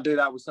 You can't do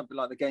that with something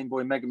like the Game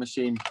Boy Mega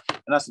Machine,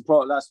 and that's the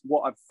problem. That's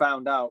what I've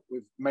found out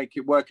with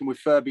working with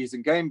Furbies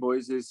and Game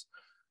Boys, is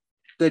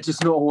they're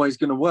just not always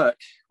going to work,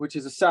 which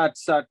is a sad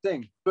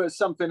thing. But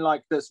something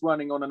like that's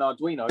running on an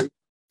Arduino,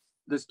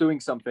 that's doing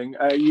something.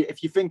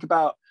 If you think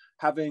about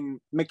having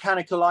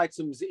mechanical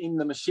items in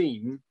the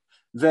machine,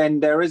 then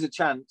there is a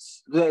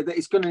chance that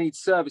it's going to need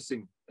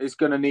servicing. It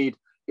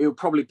will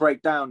probably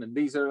break down. And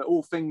these are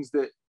all things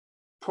that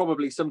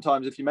probably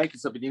sometimes, if you're making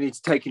something, you need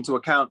to take into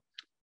account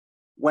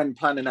when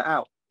planning it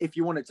out. If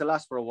you want it to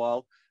last for a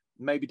while,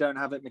 maybe don't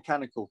have it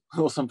mechanical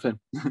or something.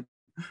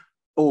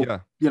 Or, yeah,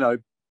 you know,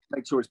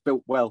 make sure it's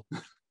built well.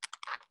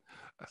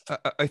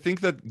 I think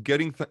that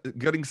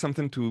getting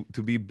something to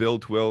be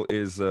built well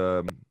is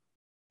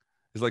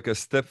like a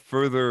step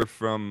further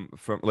from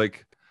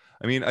like,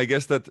 I mean, I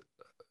guess that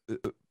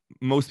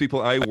most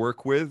people I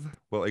work with,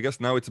 well, I guess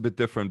now it's a bit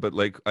different, but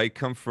like, I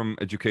come from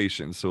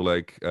education. So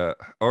like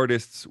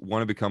artists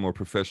want to become more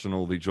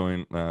professional. They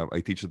join,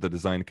 I teach at the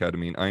Design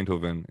Academy in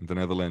Eindhoven in the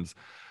Netherlands.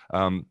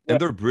 And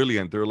they're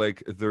brilliant.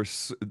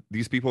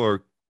 These people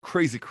are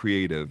crazy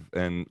creative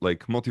and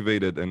like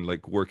motivated and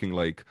like working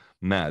like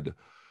mad.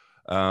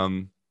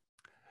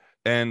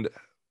 And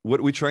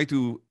what we try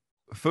to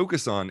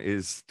focus on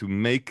is to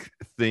make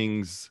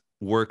things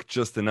work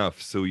just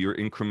enough so you're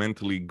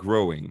incrementally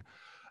growing.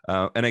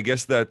 And I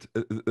guess that,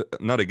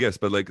 not I guess,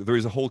 but like, there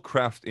is a whole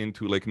craft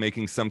into like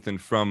making something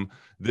from,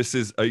 this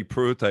is a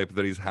prototype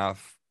that is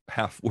half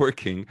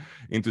working,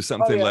 into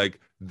something like,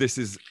 this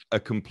is a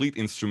complete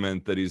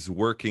instrument that is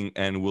working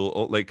and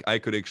will, like, I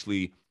could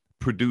actually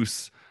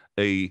produce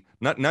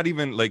not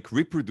even like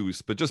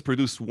reproduce, but just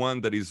produce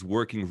one that is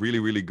working really,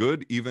 really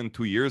good, even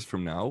 2 years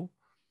from now.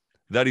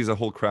 That is a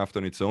whole craft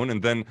on its own.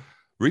 And then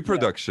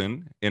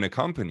reproduction in a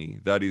company,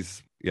 that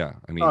is, I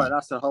mean,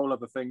 that's a whole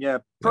other thing.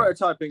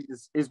 Prototyping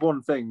is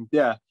one thing.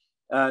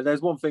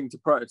 There's one thing to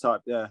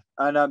prototype.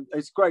 And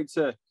it's great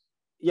to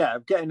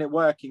getting it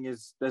working.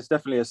 There's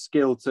definitely a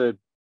skill to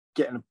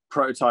getting a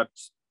prototype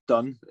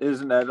done,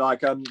 isn't there?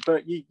 Like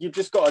but you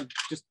just got to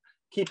just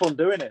keep on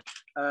doing it.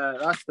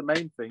 That's the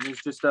main thing,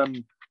 is just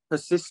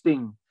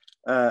persisting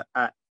at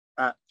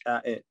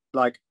it.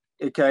 like,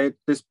 okay,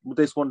 this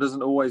one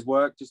doesn't always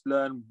work. Just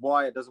learn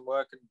why it doesn't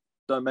work and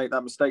don't make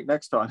that mistake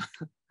next time.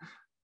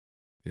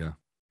 Yeah.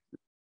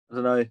 I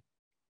don't know.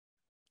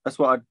 That's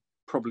what I'd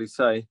probably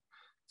say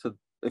to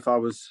if I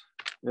was,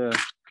 yeah.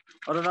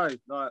 I don't know.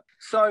 Like,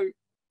 so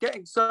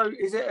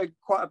is it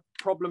quite a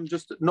problem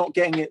just not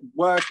getting it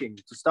working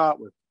to start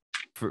with?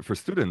 For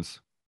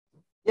students?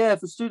 Yeah,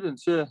 for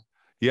students, yeah.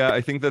 Yeah,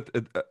 I think that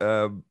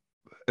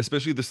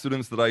especially the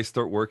students that I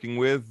start working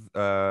with,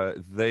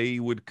 they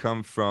would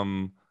come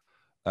from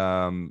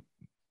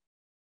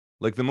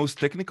like the most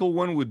technical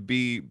one would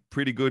be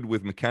pretty good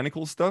with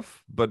mechanical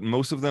stuff, but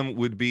most of them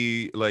would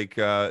be like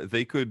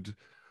they could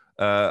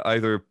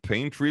either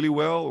paint really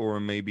well or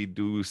maybe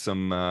do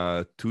some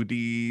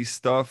 2D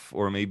stuff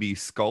or maybe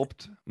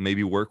sculpt,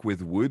 maybe work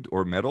with wood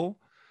or metal.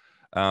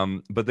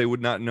 But they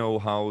would not know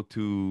how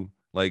to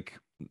like,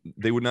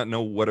 they would not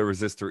know what a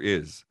resistor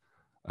is.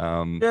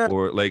 Yeah,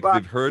 Or like well,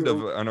 they've heard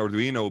of an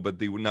Arduino, but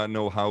they would not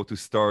know how to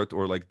start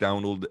or like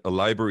download a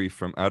library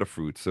from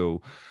Adafruit.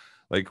 So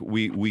like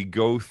we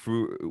go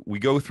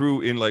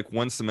through in like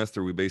one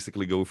semester, we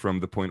basically go from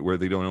the point where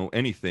they don't know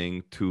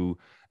anything to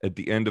at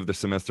the end of the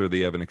semester they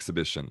have an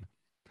exhibition.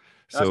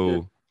 that's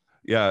good. So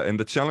yeah, and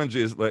the challenge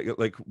is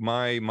like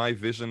my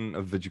vision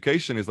of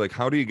education is like,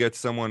 how do you get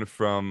someone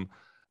from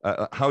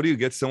how do you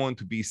get someone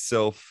to be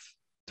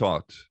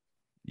self-taught?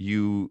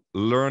 You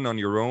learn on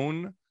your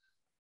own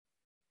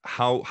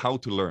how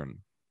to learn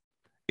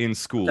in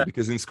school, Okay.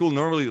 because in school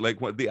normally, like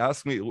what they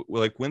asked me,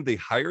 like when they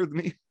hired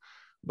me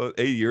about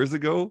 8 years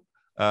ago,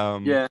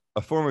 Yeah,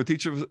 a former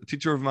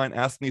teacher of mine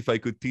asked me if I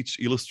could teach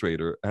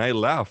Illustrator, and I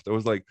laughed. I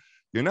was like,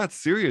 "You're not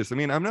serious. I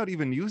mean, I'm not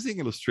even using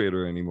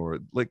Illustrator anymore.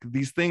 Like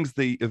these things,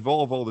 they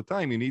evolve all the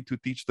time. You need to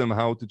teach them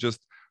how to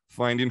just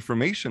find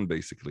information,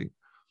 basically."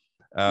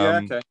 yeah,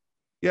 Um, okay.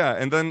 yeah,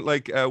 and then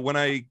like when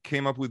I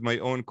came up with my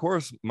own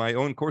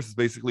course is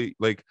basically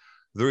like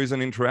there is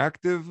an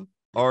interactive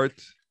art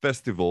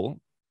festival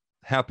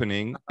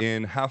happening in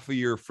half a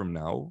year from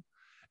now,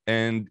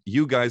 and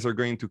you guys are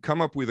going to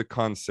come up with a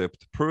concept,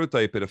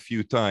 prototype it a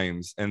few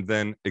times, and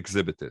then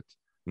exhibit it.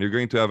 And you're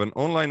going to have an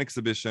online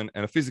exhibition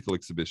and a physical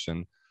exhibition.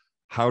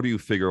 How do you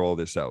figure all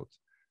this out?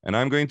 And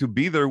I'm going to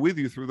be there with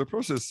you through the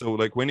process. So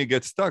like when you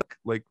get stuck,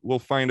 like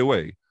we'll find a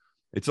way.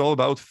 It's all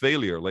about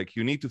failure. Like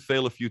you need to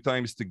fail a few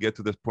times to get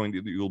to the point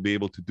that you'll be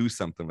able to do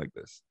something like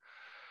this.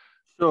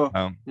 Sure.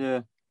 Um,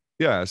 Yeah.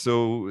 yeah,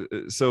 so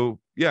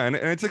yeah, and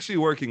it's actually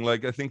working.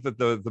 Like I think that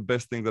the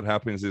best thing that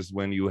happens is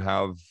when you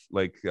have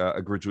like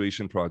a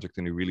graduation project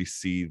and you really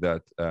see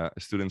that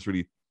students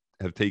really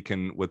have taken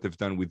what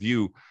they've done with you,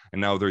 and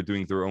now they're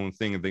doing their own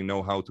thing and they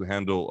know how to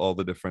handle all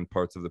the different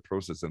parts of the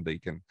process, and they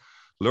can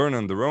learn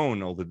on their own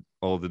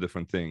all the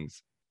different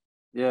things.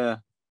 Yeah.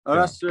 Oh,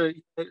 Yeah.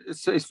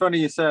 that's it's funny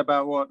you say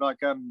about what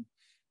like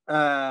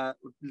uh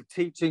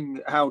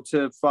teaching how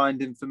to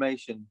find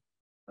information.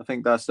 I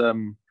think that's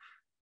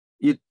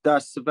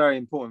that's a very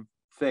important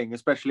thing,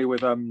 especially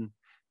with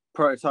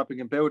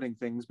prototyping and building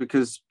things,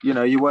 because you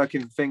know you're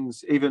working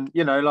things even,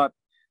 you know, like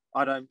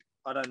I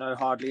don't know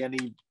hardly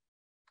any,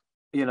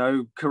 you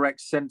know,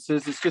 correct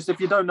sensors. It's just if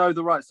you don't know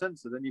the right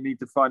sensor, then you need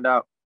to find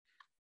out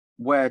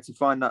where to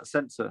find that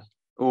sensor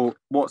or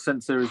what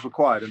sensor is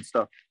required and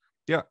stuff.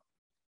 Yeah.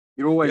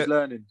 You're always Yeah.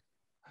 learning.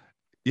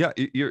 Yeah,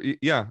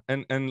 yeah,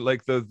 and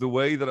like the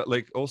way that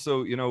like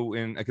also, you know,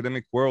 in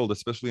academic world,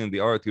 especially in the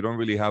art, you don't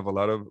really have a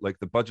lot of like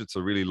the budgets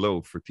are really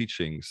low for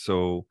teaching.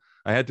 So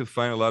I had to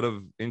find a lot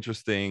of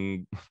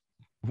interesting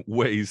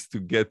ways to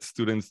get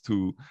students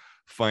to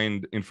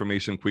find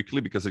information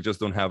quickly because I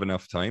just don't have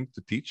enough time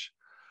to teach.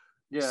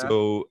 Yeah.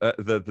 So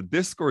the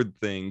Discord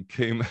thing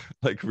came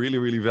like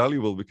really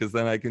valuable, because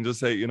then I can just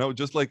say, you know,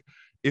 just like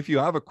if you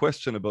have a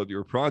question about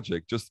your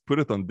project, just put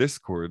it on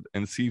Discord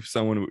and see if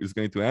someone is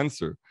going to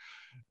answer.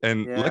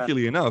 And Yeah.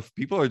 luckily enough,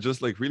 people are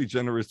just like really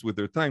generous with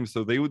their time.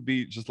 So they would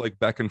be just like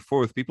back and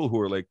forth. People who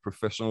are like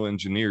professional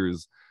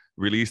engineers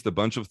released a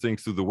bunch of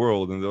things to the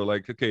world. And they're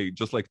like, okay,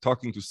 just like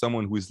talking to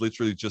someone who is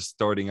literally just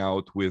starting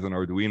out with an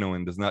Arduino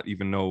and does not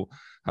even know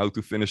how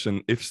to finish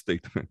an if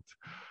statement.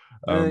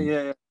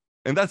 Yeah.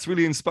 And that's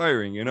really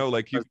inspiring, you know,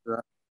 like you,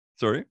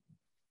 sorry?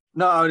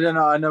 No,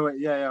 no, I know it.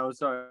 Yeah. I was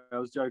sorry. I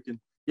was joking.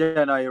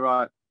 Yeah, no, you're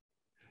right.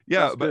 Yeah,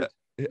 That's but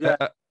good.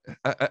 Yeah.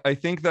 I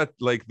think that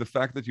like the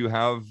fact that you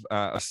have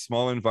a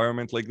small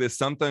environment like this,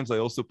 sometimes I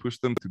also push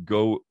them to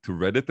go to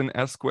Reddit and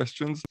ask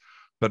questions,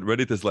 but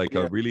Reddit is like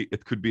Yeah.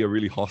 it could be a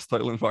really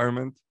hostile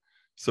environment.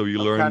 So you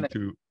Oh, learn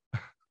to.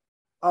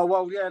 Oh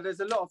well, yeah.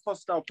 There's a lot of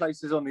hostile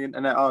places on the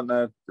internet, aren't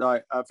there?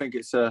 Like I think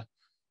it's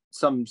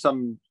some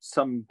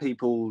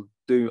people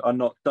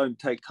don't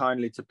take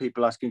kindly to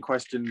people asking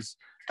questions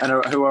and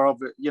who are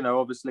you know,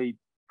 obviously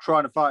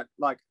trying to fight,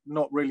 like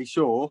not really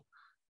sure,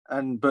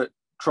 but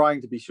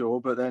trying to be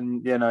sure, but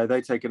then, you know, they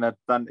take an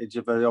advantage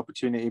of the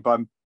opportunity by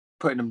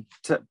putting them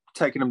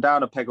taking them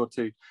down a peg or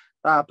two.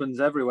 That happens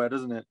everywhere,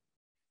 doesn't it?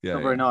 Yeah,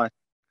 Not very nice.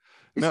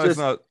 It's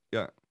not.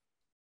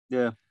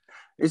 Yeah,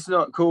 it's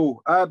not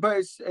cool.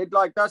 But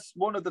like that's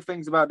one of the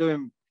things about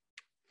doing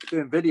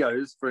doing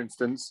videos, for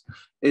instance,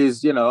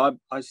 is, you know,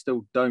 I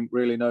still don't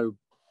really know,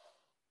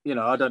 you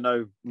know, I don't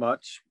know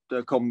much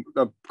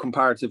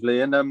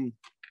comparatively. And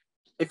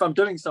if I'm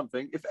doing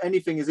something, if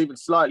anything is even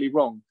slightly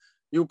wrong,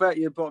 you'll bet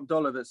your bottom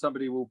dollar that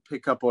somebody will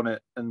pick up on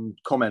it and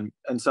comment,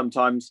 and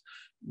sometimes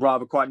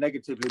rather quite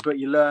negatively. But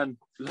you learn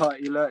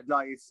like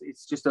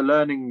it's just a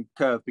learning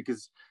curve,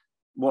 because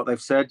what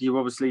they've said you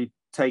obviously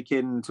take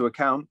into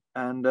account.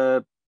 And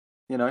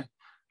you know,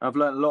 I've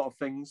learned a lot of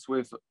things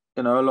with,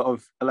 you know, a lot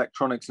of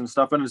electronics and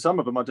stuff, and some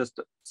of them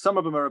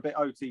are a bit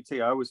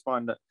OTT. I always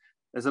find that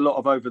there's a lot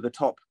of over the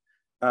top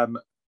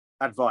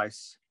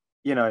advice,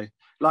 you know,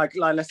 like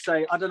let's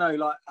say, I don't know,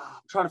 like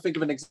I'm trying to think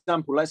of an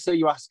example. Let's say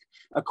you ask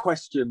a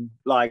question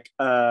like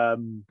I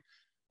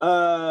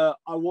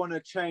want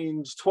to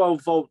change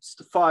 12 volts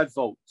to 5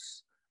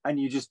 volts, and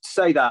you just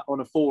say that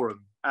on a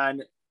forum,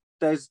 and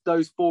there's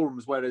those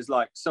forums where there's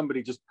like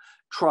somebody just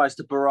tries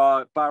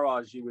to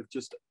barrage you with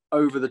just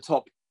over the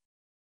top,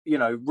 you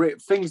know,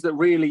 things that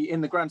really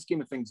in the grand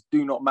scheme of things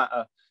do not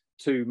matter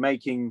to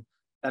making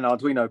an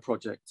Arduino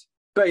project.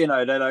 But you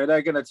know,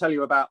 they're going to tell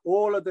you about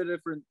all of the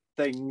different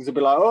things and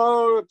be like,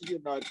 oh,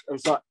 you know,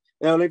 it's like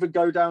they'll even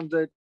go down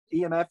to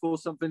EMF or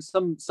something,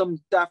 some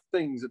daft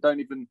things that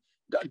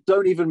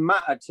don't even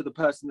matter to the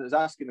person that's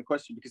asking the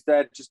question, because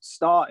they're just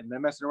starting,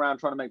 they're messing around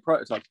trying to make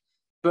prototypes.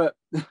 But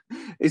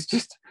it's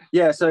just,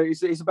 yeah, so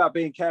it's about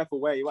being careful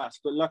where you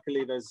ask. But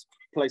luckily there's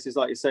places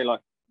like you say,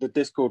 like the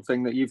Discord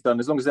thing that you've done.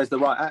 As long as there's the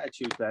right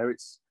attitude there,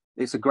 it's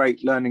a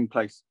great learning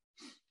place.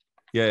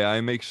 Yeah,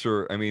 I make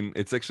sure. I mean,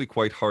 it's actually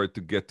quite hard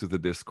to get to the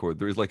Discord.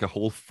 There is like a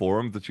whole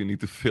form that you need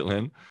to fill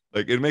in.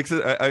 Like it makes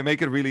it. I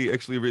make it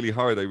really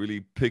hard. I really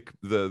pick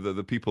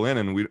the people in,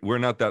 and we're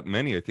not that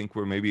many. I think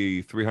we're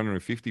maybe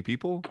 350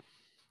 people.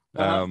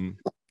 And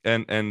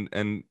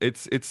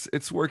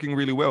it's working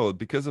really well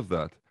because of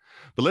that.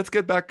 But let's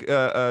get back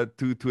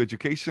to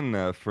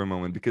education for a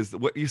moment, because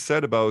what you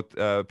said about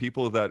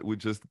people that would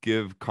just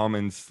give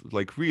comments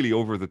like really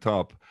over the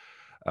top.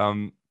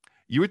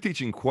 You were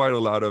teaching quite a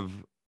lot of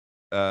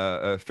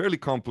fairly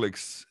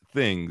complex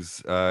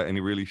things and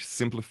you're really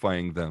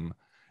simplifying them.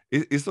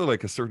 Is there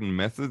like a certain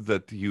method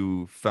that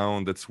you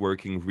found that's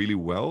working really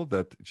well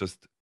that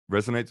just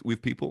resonates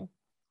with people?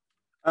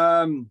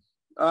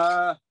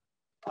 I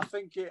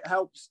think it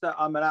helps that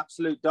I'm an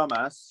absolute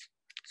dumbass.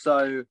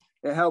 So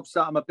it helps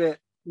that I'm a bit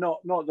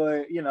not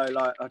the, you know,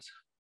 like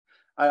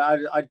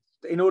I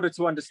in order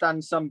to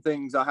understand some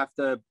things, I have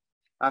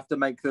to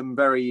make them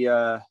very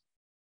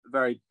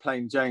very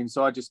plain Jane.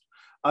 So I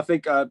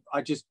think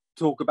I just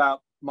talk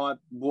about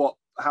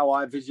how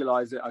I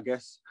visualize it, I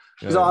guess,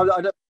 because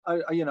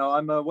you know,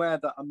 I'm aware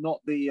that I'm not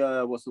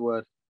the what's the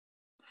word,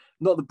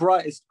 not the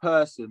brightest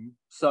person,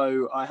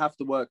 so I have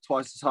to work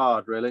twice as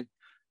hard, really.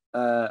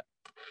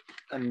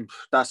 And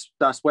that's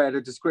where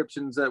the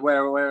descriptions,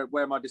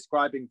 where my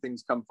describing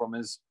things come from,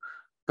 is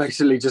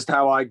basically just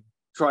how I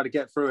try to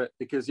get through it.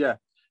 Because you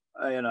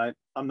know,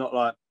 I'm not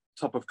like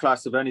top of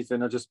class of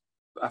anything. I just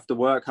have to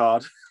work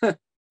hard.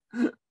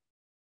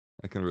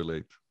 I can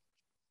relate.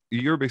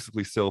 You're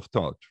basically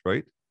self-taught,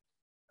 right?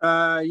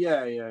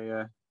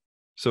 Yeah.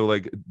 So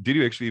like, did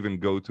you actually even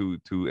go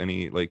to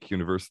any like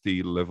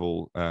university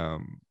level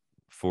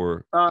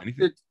for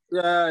anything?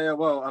 Yeah.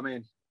 Well, I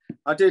mean,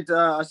 I did.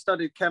 I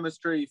studied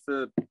chemistry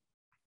for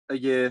a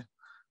year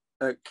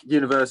at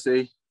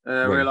university.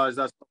 Right. Realized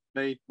that's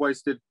not me.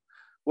 Wasted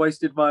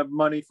my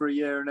money for a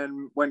year, and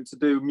then went to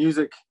do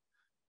music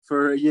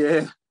for a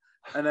year,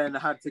 and then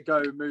had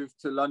to move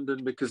to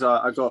London because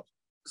I got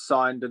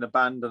signed in a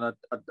band, and I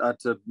had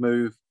to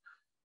move.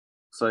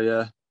 So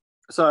yeah.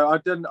 So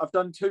I've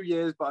done 2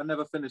 years, but I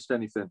never finished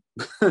anything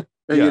at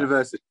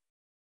university.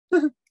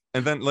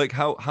 And then like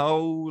how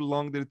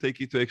long did it take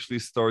you to actually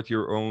start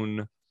your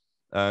own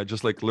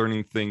just like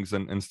learning things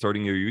and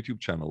starting your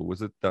YouTube channel?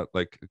 Was it that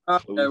like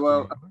okay,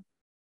 well,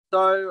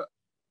 so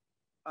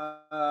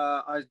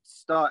I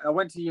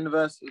went to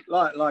university,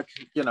 like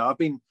you know,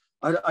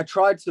 I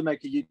tried to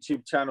make a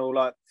YouTube channel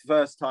like the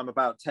first time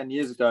about 10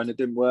 years ago, and it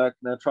didn't work.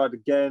 And I tried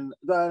again,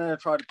 then I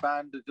tried a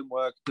band, it didn't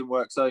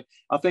work. So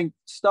I think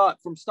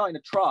starting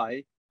to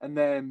try, and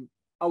then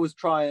I was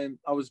trying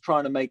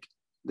to make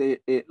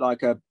it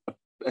like a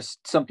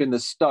something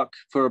that stuck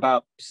for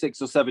about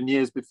 6 or 7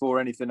 years before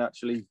anything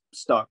actually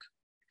stuck.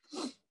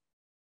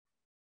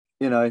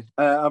 You know,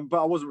 but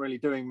I wasn't really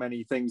doing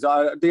many things.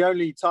 The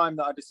only time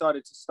that I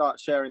decided to start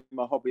sharing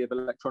my hobby of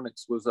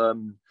electronics was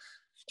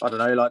I don't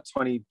know, like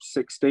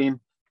 2016,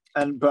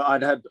 but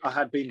I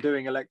had been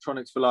doing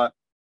electronics for like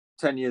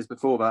 10 years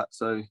before that.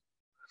 So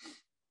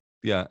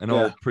yeah, and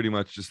all pretty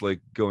much just like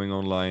going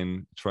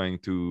online, trying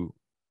to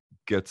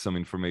get some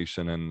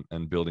information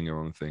and building your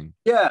own thing.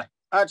 Yeah,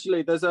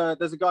 actually, there's a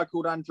guy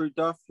called Andrew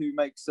Duff who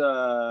makes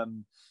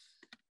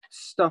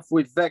stuff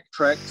with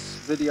Vectrex,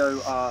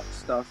 video art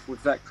stuff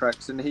with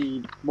Vectrex, and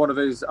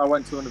I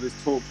went to one of his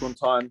talks one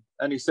time,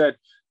 and he said,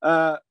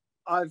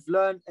 I've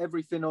learned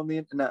everything on the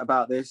internet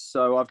about this,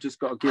 so I've just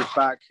got to give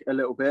back a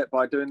little bit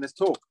by doing this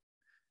talk.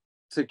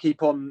 to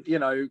keep on, you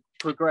know,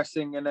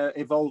 progressing and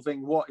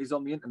evolving what is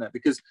on the internet,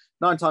 because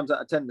 9 times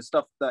out of 10 the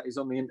stuff that is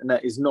on the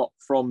internet is not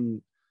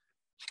from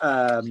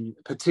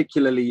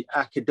particularly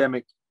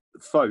academic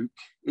folk.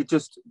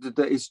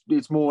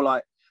 It's more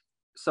like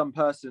some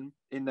person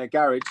in their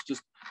garage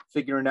just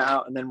figuring it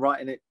out and then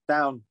writing it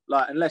down.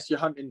 Like, unless you're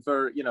hunting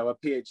for, you know, a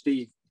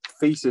PhD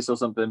thesis or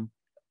something,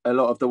 a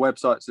lot of the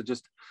websites are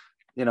just,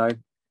 you know,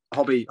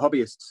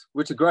 hobbyists,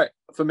 which are great.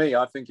 For me,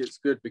 I think it's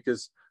good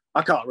because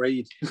I can't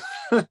read.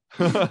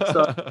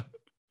 So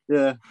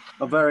yeah,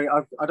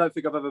 I don't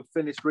think I've ever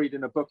finished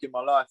reading a book in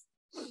my life.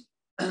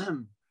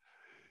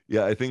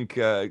 Yeah, I think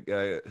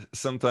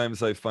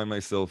sometimes I find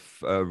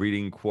myself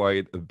reading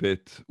quite a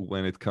bit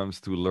when it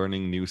comes to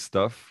learning new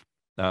stuff.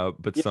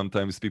 But Yeah.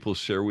 sometimes people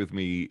share with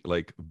me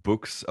like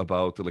books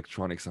about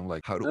electronics. I'm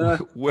like,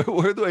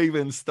 where do I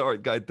even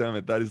start? God damn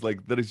it,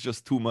 that is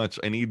just too much.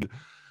 I need,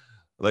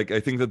 like, I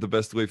think that the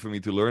best way for me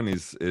to learn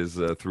is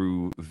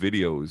through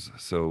videos.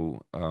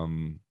 So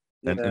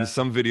and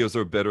some videos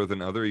are better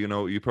than other. You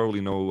know, you probably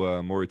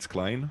know Moritz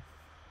Klein.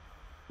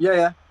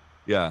 Yeah,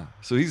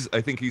 so I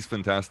think he's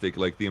fantastic.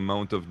 Like the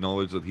amount of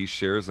knowledge that he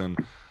shares and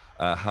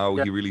how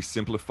he really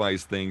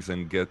simplifies things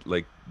and get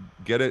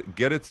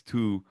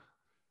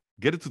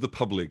it to the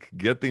public,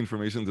 get the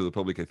information to the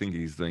public. I think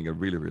he's doing a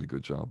really, really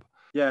good job.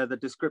 Yeah, the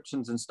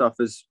descriptions and stuff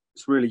it's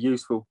really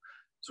useful.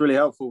 It's really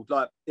helpful.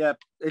 Like, yeah,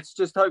 it's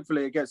just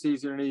hopefully it gets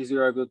easier and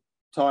easier over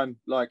time.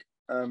 Like,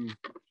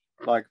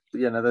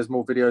 you know, there's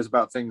more videos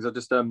about things. I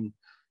just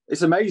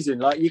it's amazing.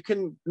 Like,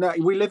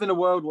 we live in a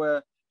world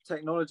where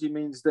technology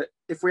means that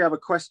if we have a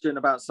question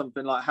about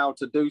something, like how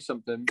to do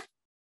something,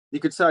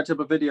 you could search up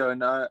a video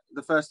and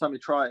the first time you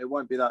try it,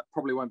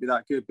 probably won't be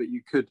that good, but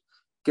you could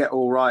get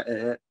all right at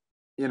it.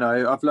 You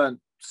know, I've learned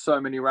so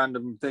many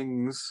random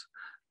things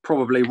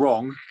probably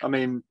wrong. I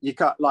mean, you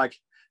can't, like,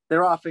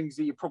 there are things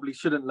that you probably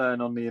shouldn't learn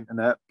on the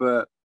internet,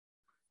 but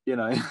you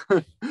know,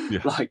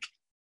 like,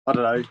 I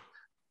don't know,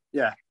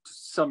 yeah,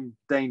 some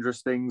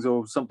dangerous things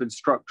or something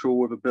structural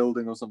with a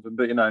building or something,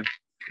 but you know.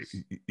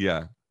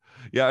 Yeah,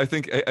 I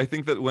think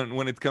that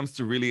when it comes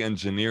to really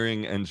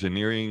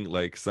engineering,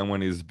 like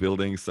someone is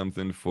building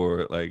something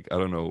for, like, I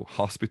don't know,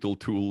 hospital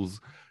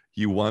tools,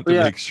 you want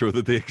to make sure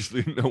that they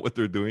actually know what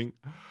they're doing.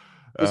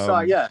 It's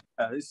like,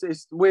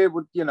 it's weird.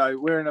 You know,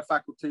 we're in a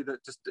faculty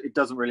that just, it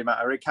doesn't really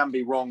matter. It can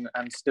be wrong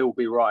and still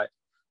be right.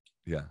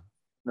 Yeah.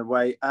 In a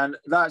way, and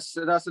that's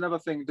another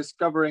thing.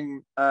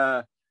 Discovering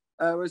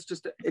it's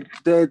just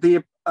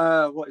the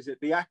what is it?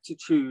 The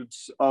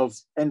attitudes of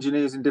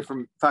engineers in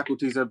different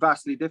faculties are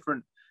vastly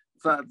different.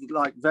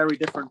 Like very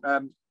different.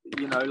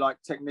 You know, like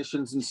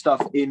technicians and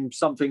stuff in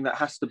something that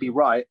has to be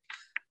right.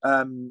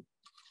 You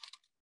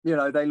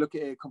know, they look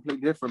at it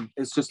completely different.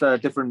 It's just a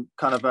different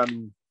kind of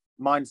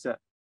mindset.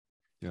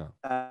 Yeah,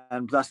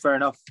 and that's fair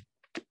enough.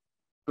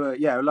 But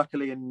yeah,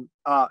 luckily in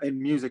art,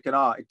 in music and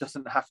art, it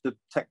doesn't have to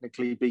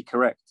technically be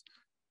correct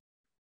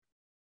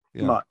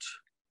much.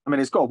 I mean,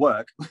 it's got to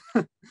work.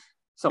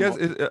 Yes,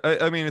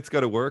 I mean, it's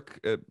got to work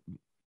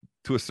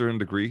to a certain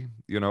degree,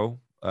 you know.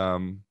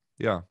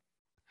 Yeah.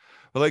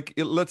 But like,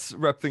 let's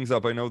wrap things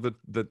up. I know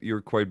that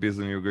you're quite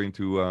busy and you're going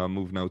to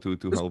move now to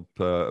help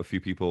a few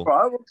people.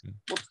 Right,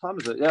 what time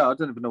is it? Yeah, I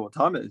don't even know what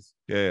time it is.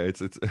 Yeah,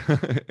 it's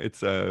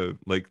it's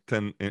like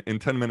 10 in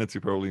 10 minutes.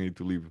 You probably need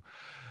to leave.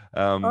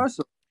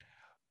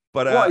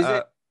 But what is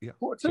it? Yeah.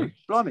 What two?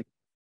 Blimey.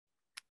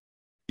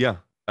 Yeah.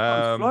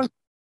 Time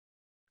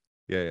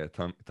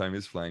Time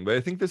is flying. But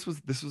I think this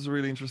was a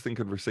really interesting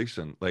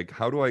conversation. Like,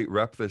 how do I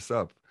wrap this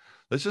up?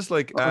 Let's just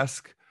like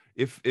ask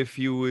if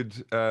you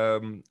would.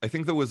 I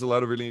think there was a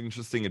lot of really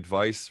interesting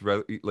advice.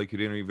 Like,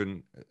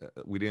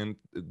 we didn't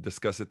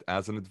discuss it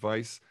as an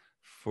advice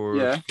for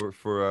young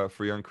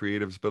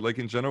creatives, but like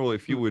in general,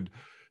 if you would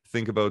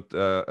think about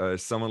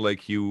someone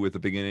like you at the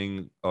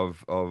beginning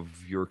of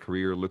your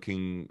career,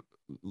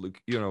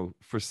 you know,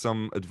 for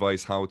some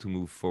advice, how to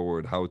move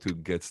forward, how to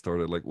get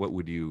started, like what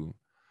would you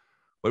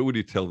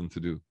tell them to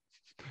do?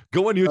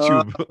 Go on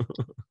YouTube.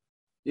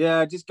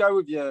 Just go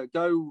with your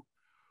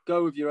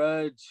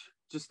urge.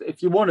 Just,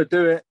 if you want to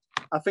do it,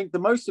 I think the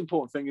most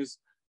important thing is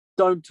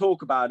don't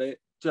talk about it,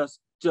 just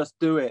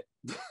do it.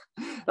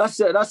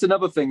 That's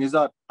another thing, is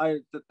that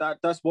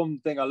that's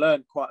one thing I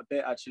learned quite a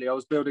bit, actually. I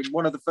was building,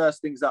 one of the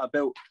first things that I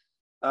built,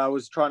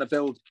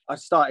 I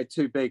started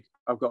too big,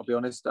 I've got to be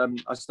honest.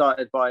 I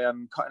started by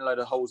cutting a load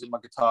of holes in my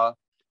guitar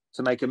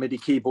to make a MIDI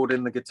keyboard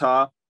in the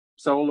guitar.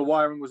 So all the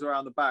wiring was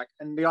around the back,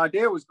 and the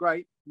idea was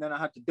great. And then I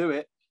had to do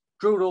it,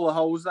 drilled all the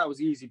holes. That was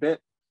the easy bit.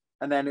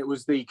 And then it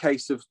was the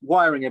case of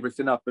wiring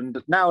everything up.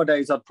 And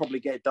nowadays I'd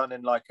probably get it done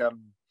in like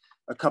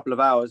a couple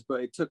of hours,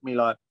 but it took me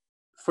like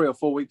 3 or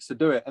 4 weeks to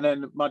do it. And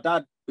then my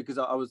dad, because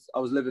I was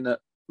living at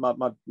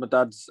my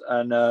dad's,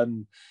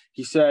 and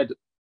he said,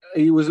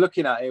 he was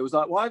looking at it, it was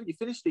like, why haven't you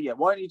finished it yet?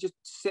 Why don't you just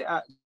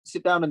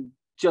sit down and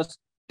just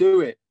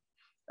do it?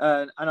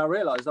 And I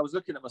realized, I was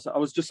looking at myself, I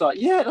was just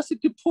like, yeah, that's a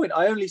good point.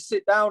 I only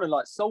sit down and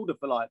like solder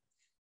for like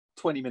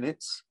 20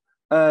 minutes.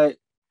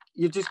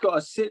 You just got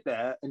to sit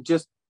there and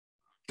just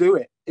do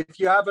it. If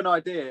you have an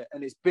idea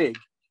and it's big,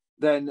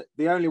 then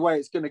the only way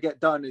it's going to get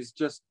done is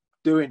just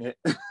doing it,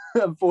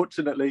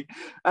 unfortunately.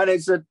 And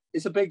it's a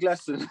big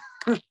lesson.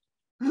 I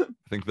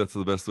think that's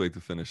the best way to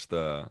finish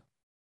the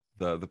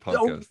Oh,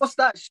 podcast. what's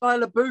that,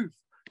 Shia LaBeouf?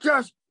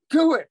 Just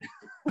do it.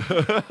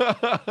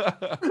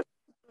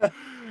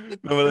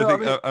 No, but I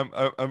think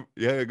I'm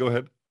yeah, go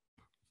ahead.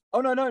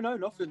 Oh no,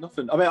 nothing.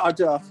 I mean, I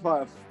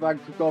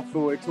thank God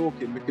for we're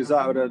talking, because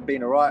that would have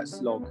been a riot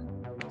slog.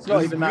 It's not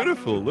This is even that.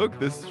 beautiful. Look,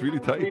 this is really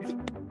tight.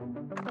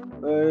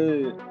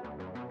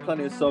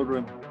 Plenty of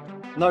soldering.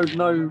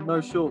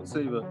 No shorts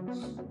either.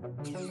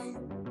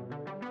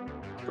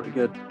 Pretty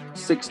good.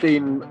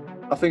 16.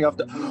 I think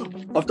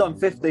I've done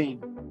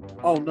 15.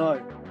 Oh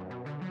no.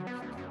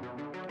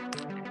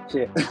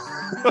 Shit.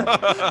 Well,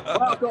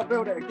 I've got to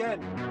build it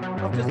again.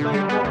 I've just made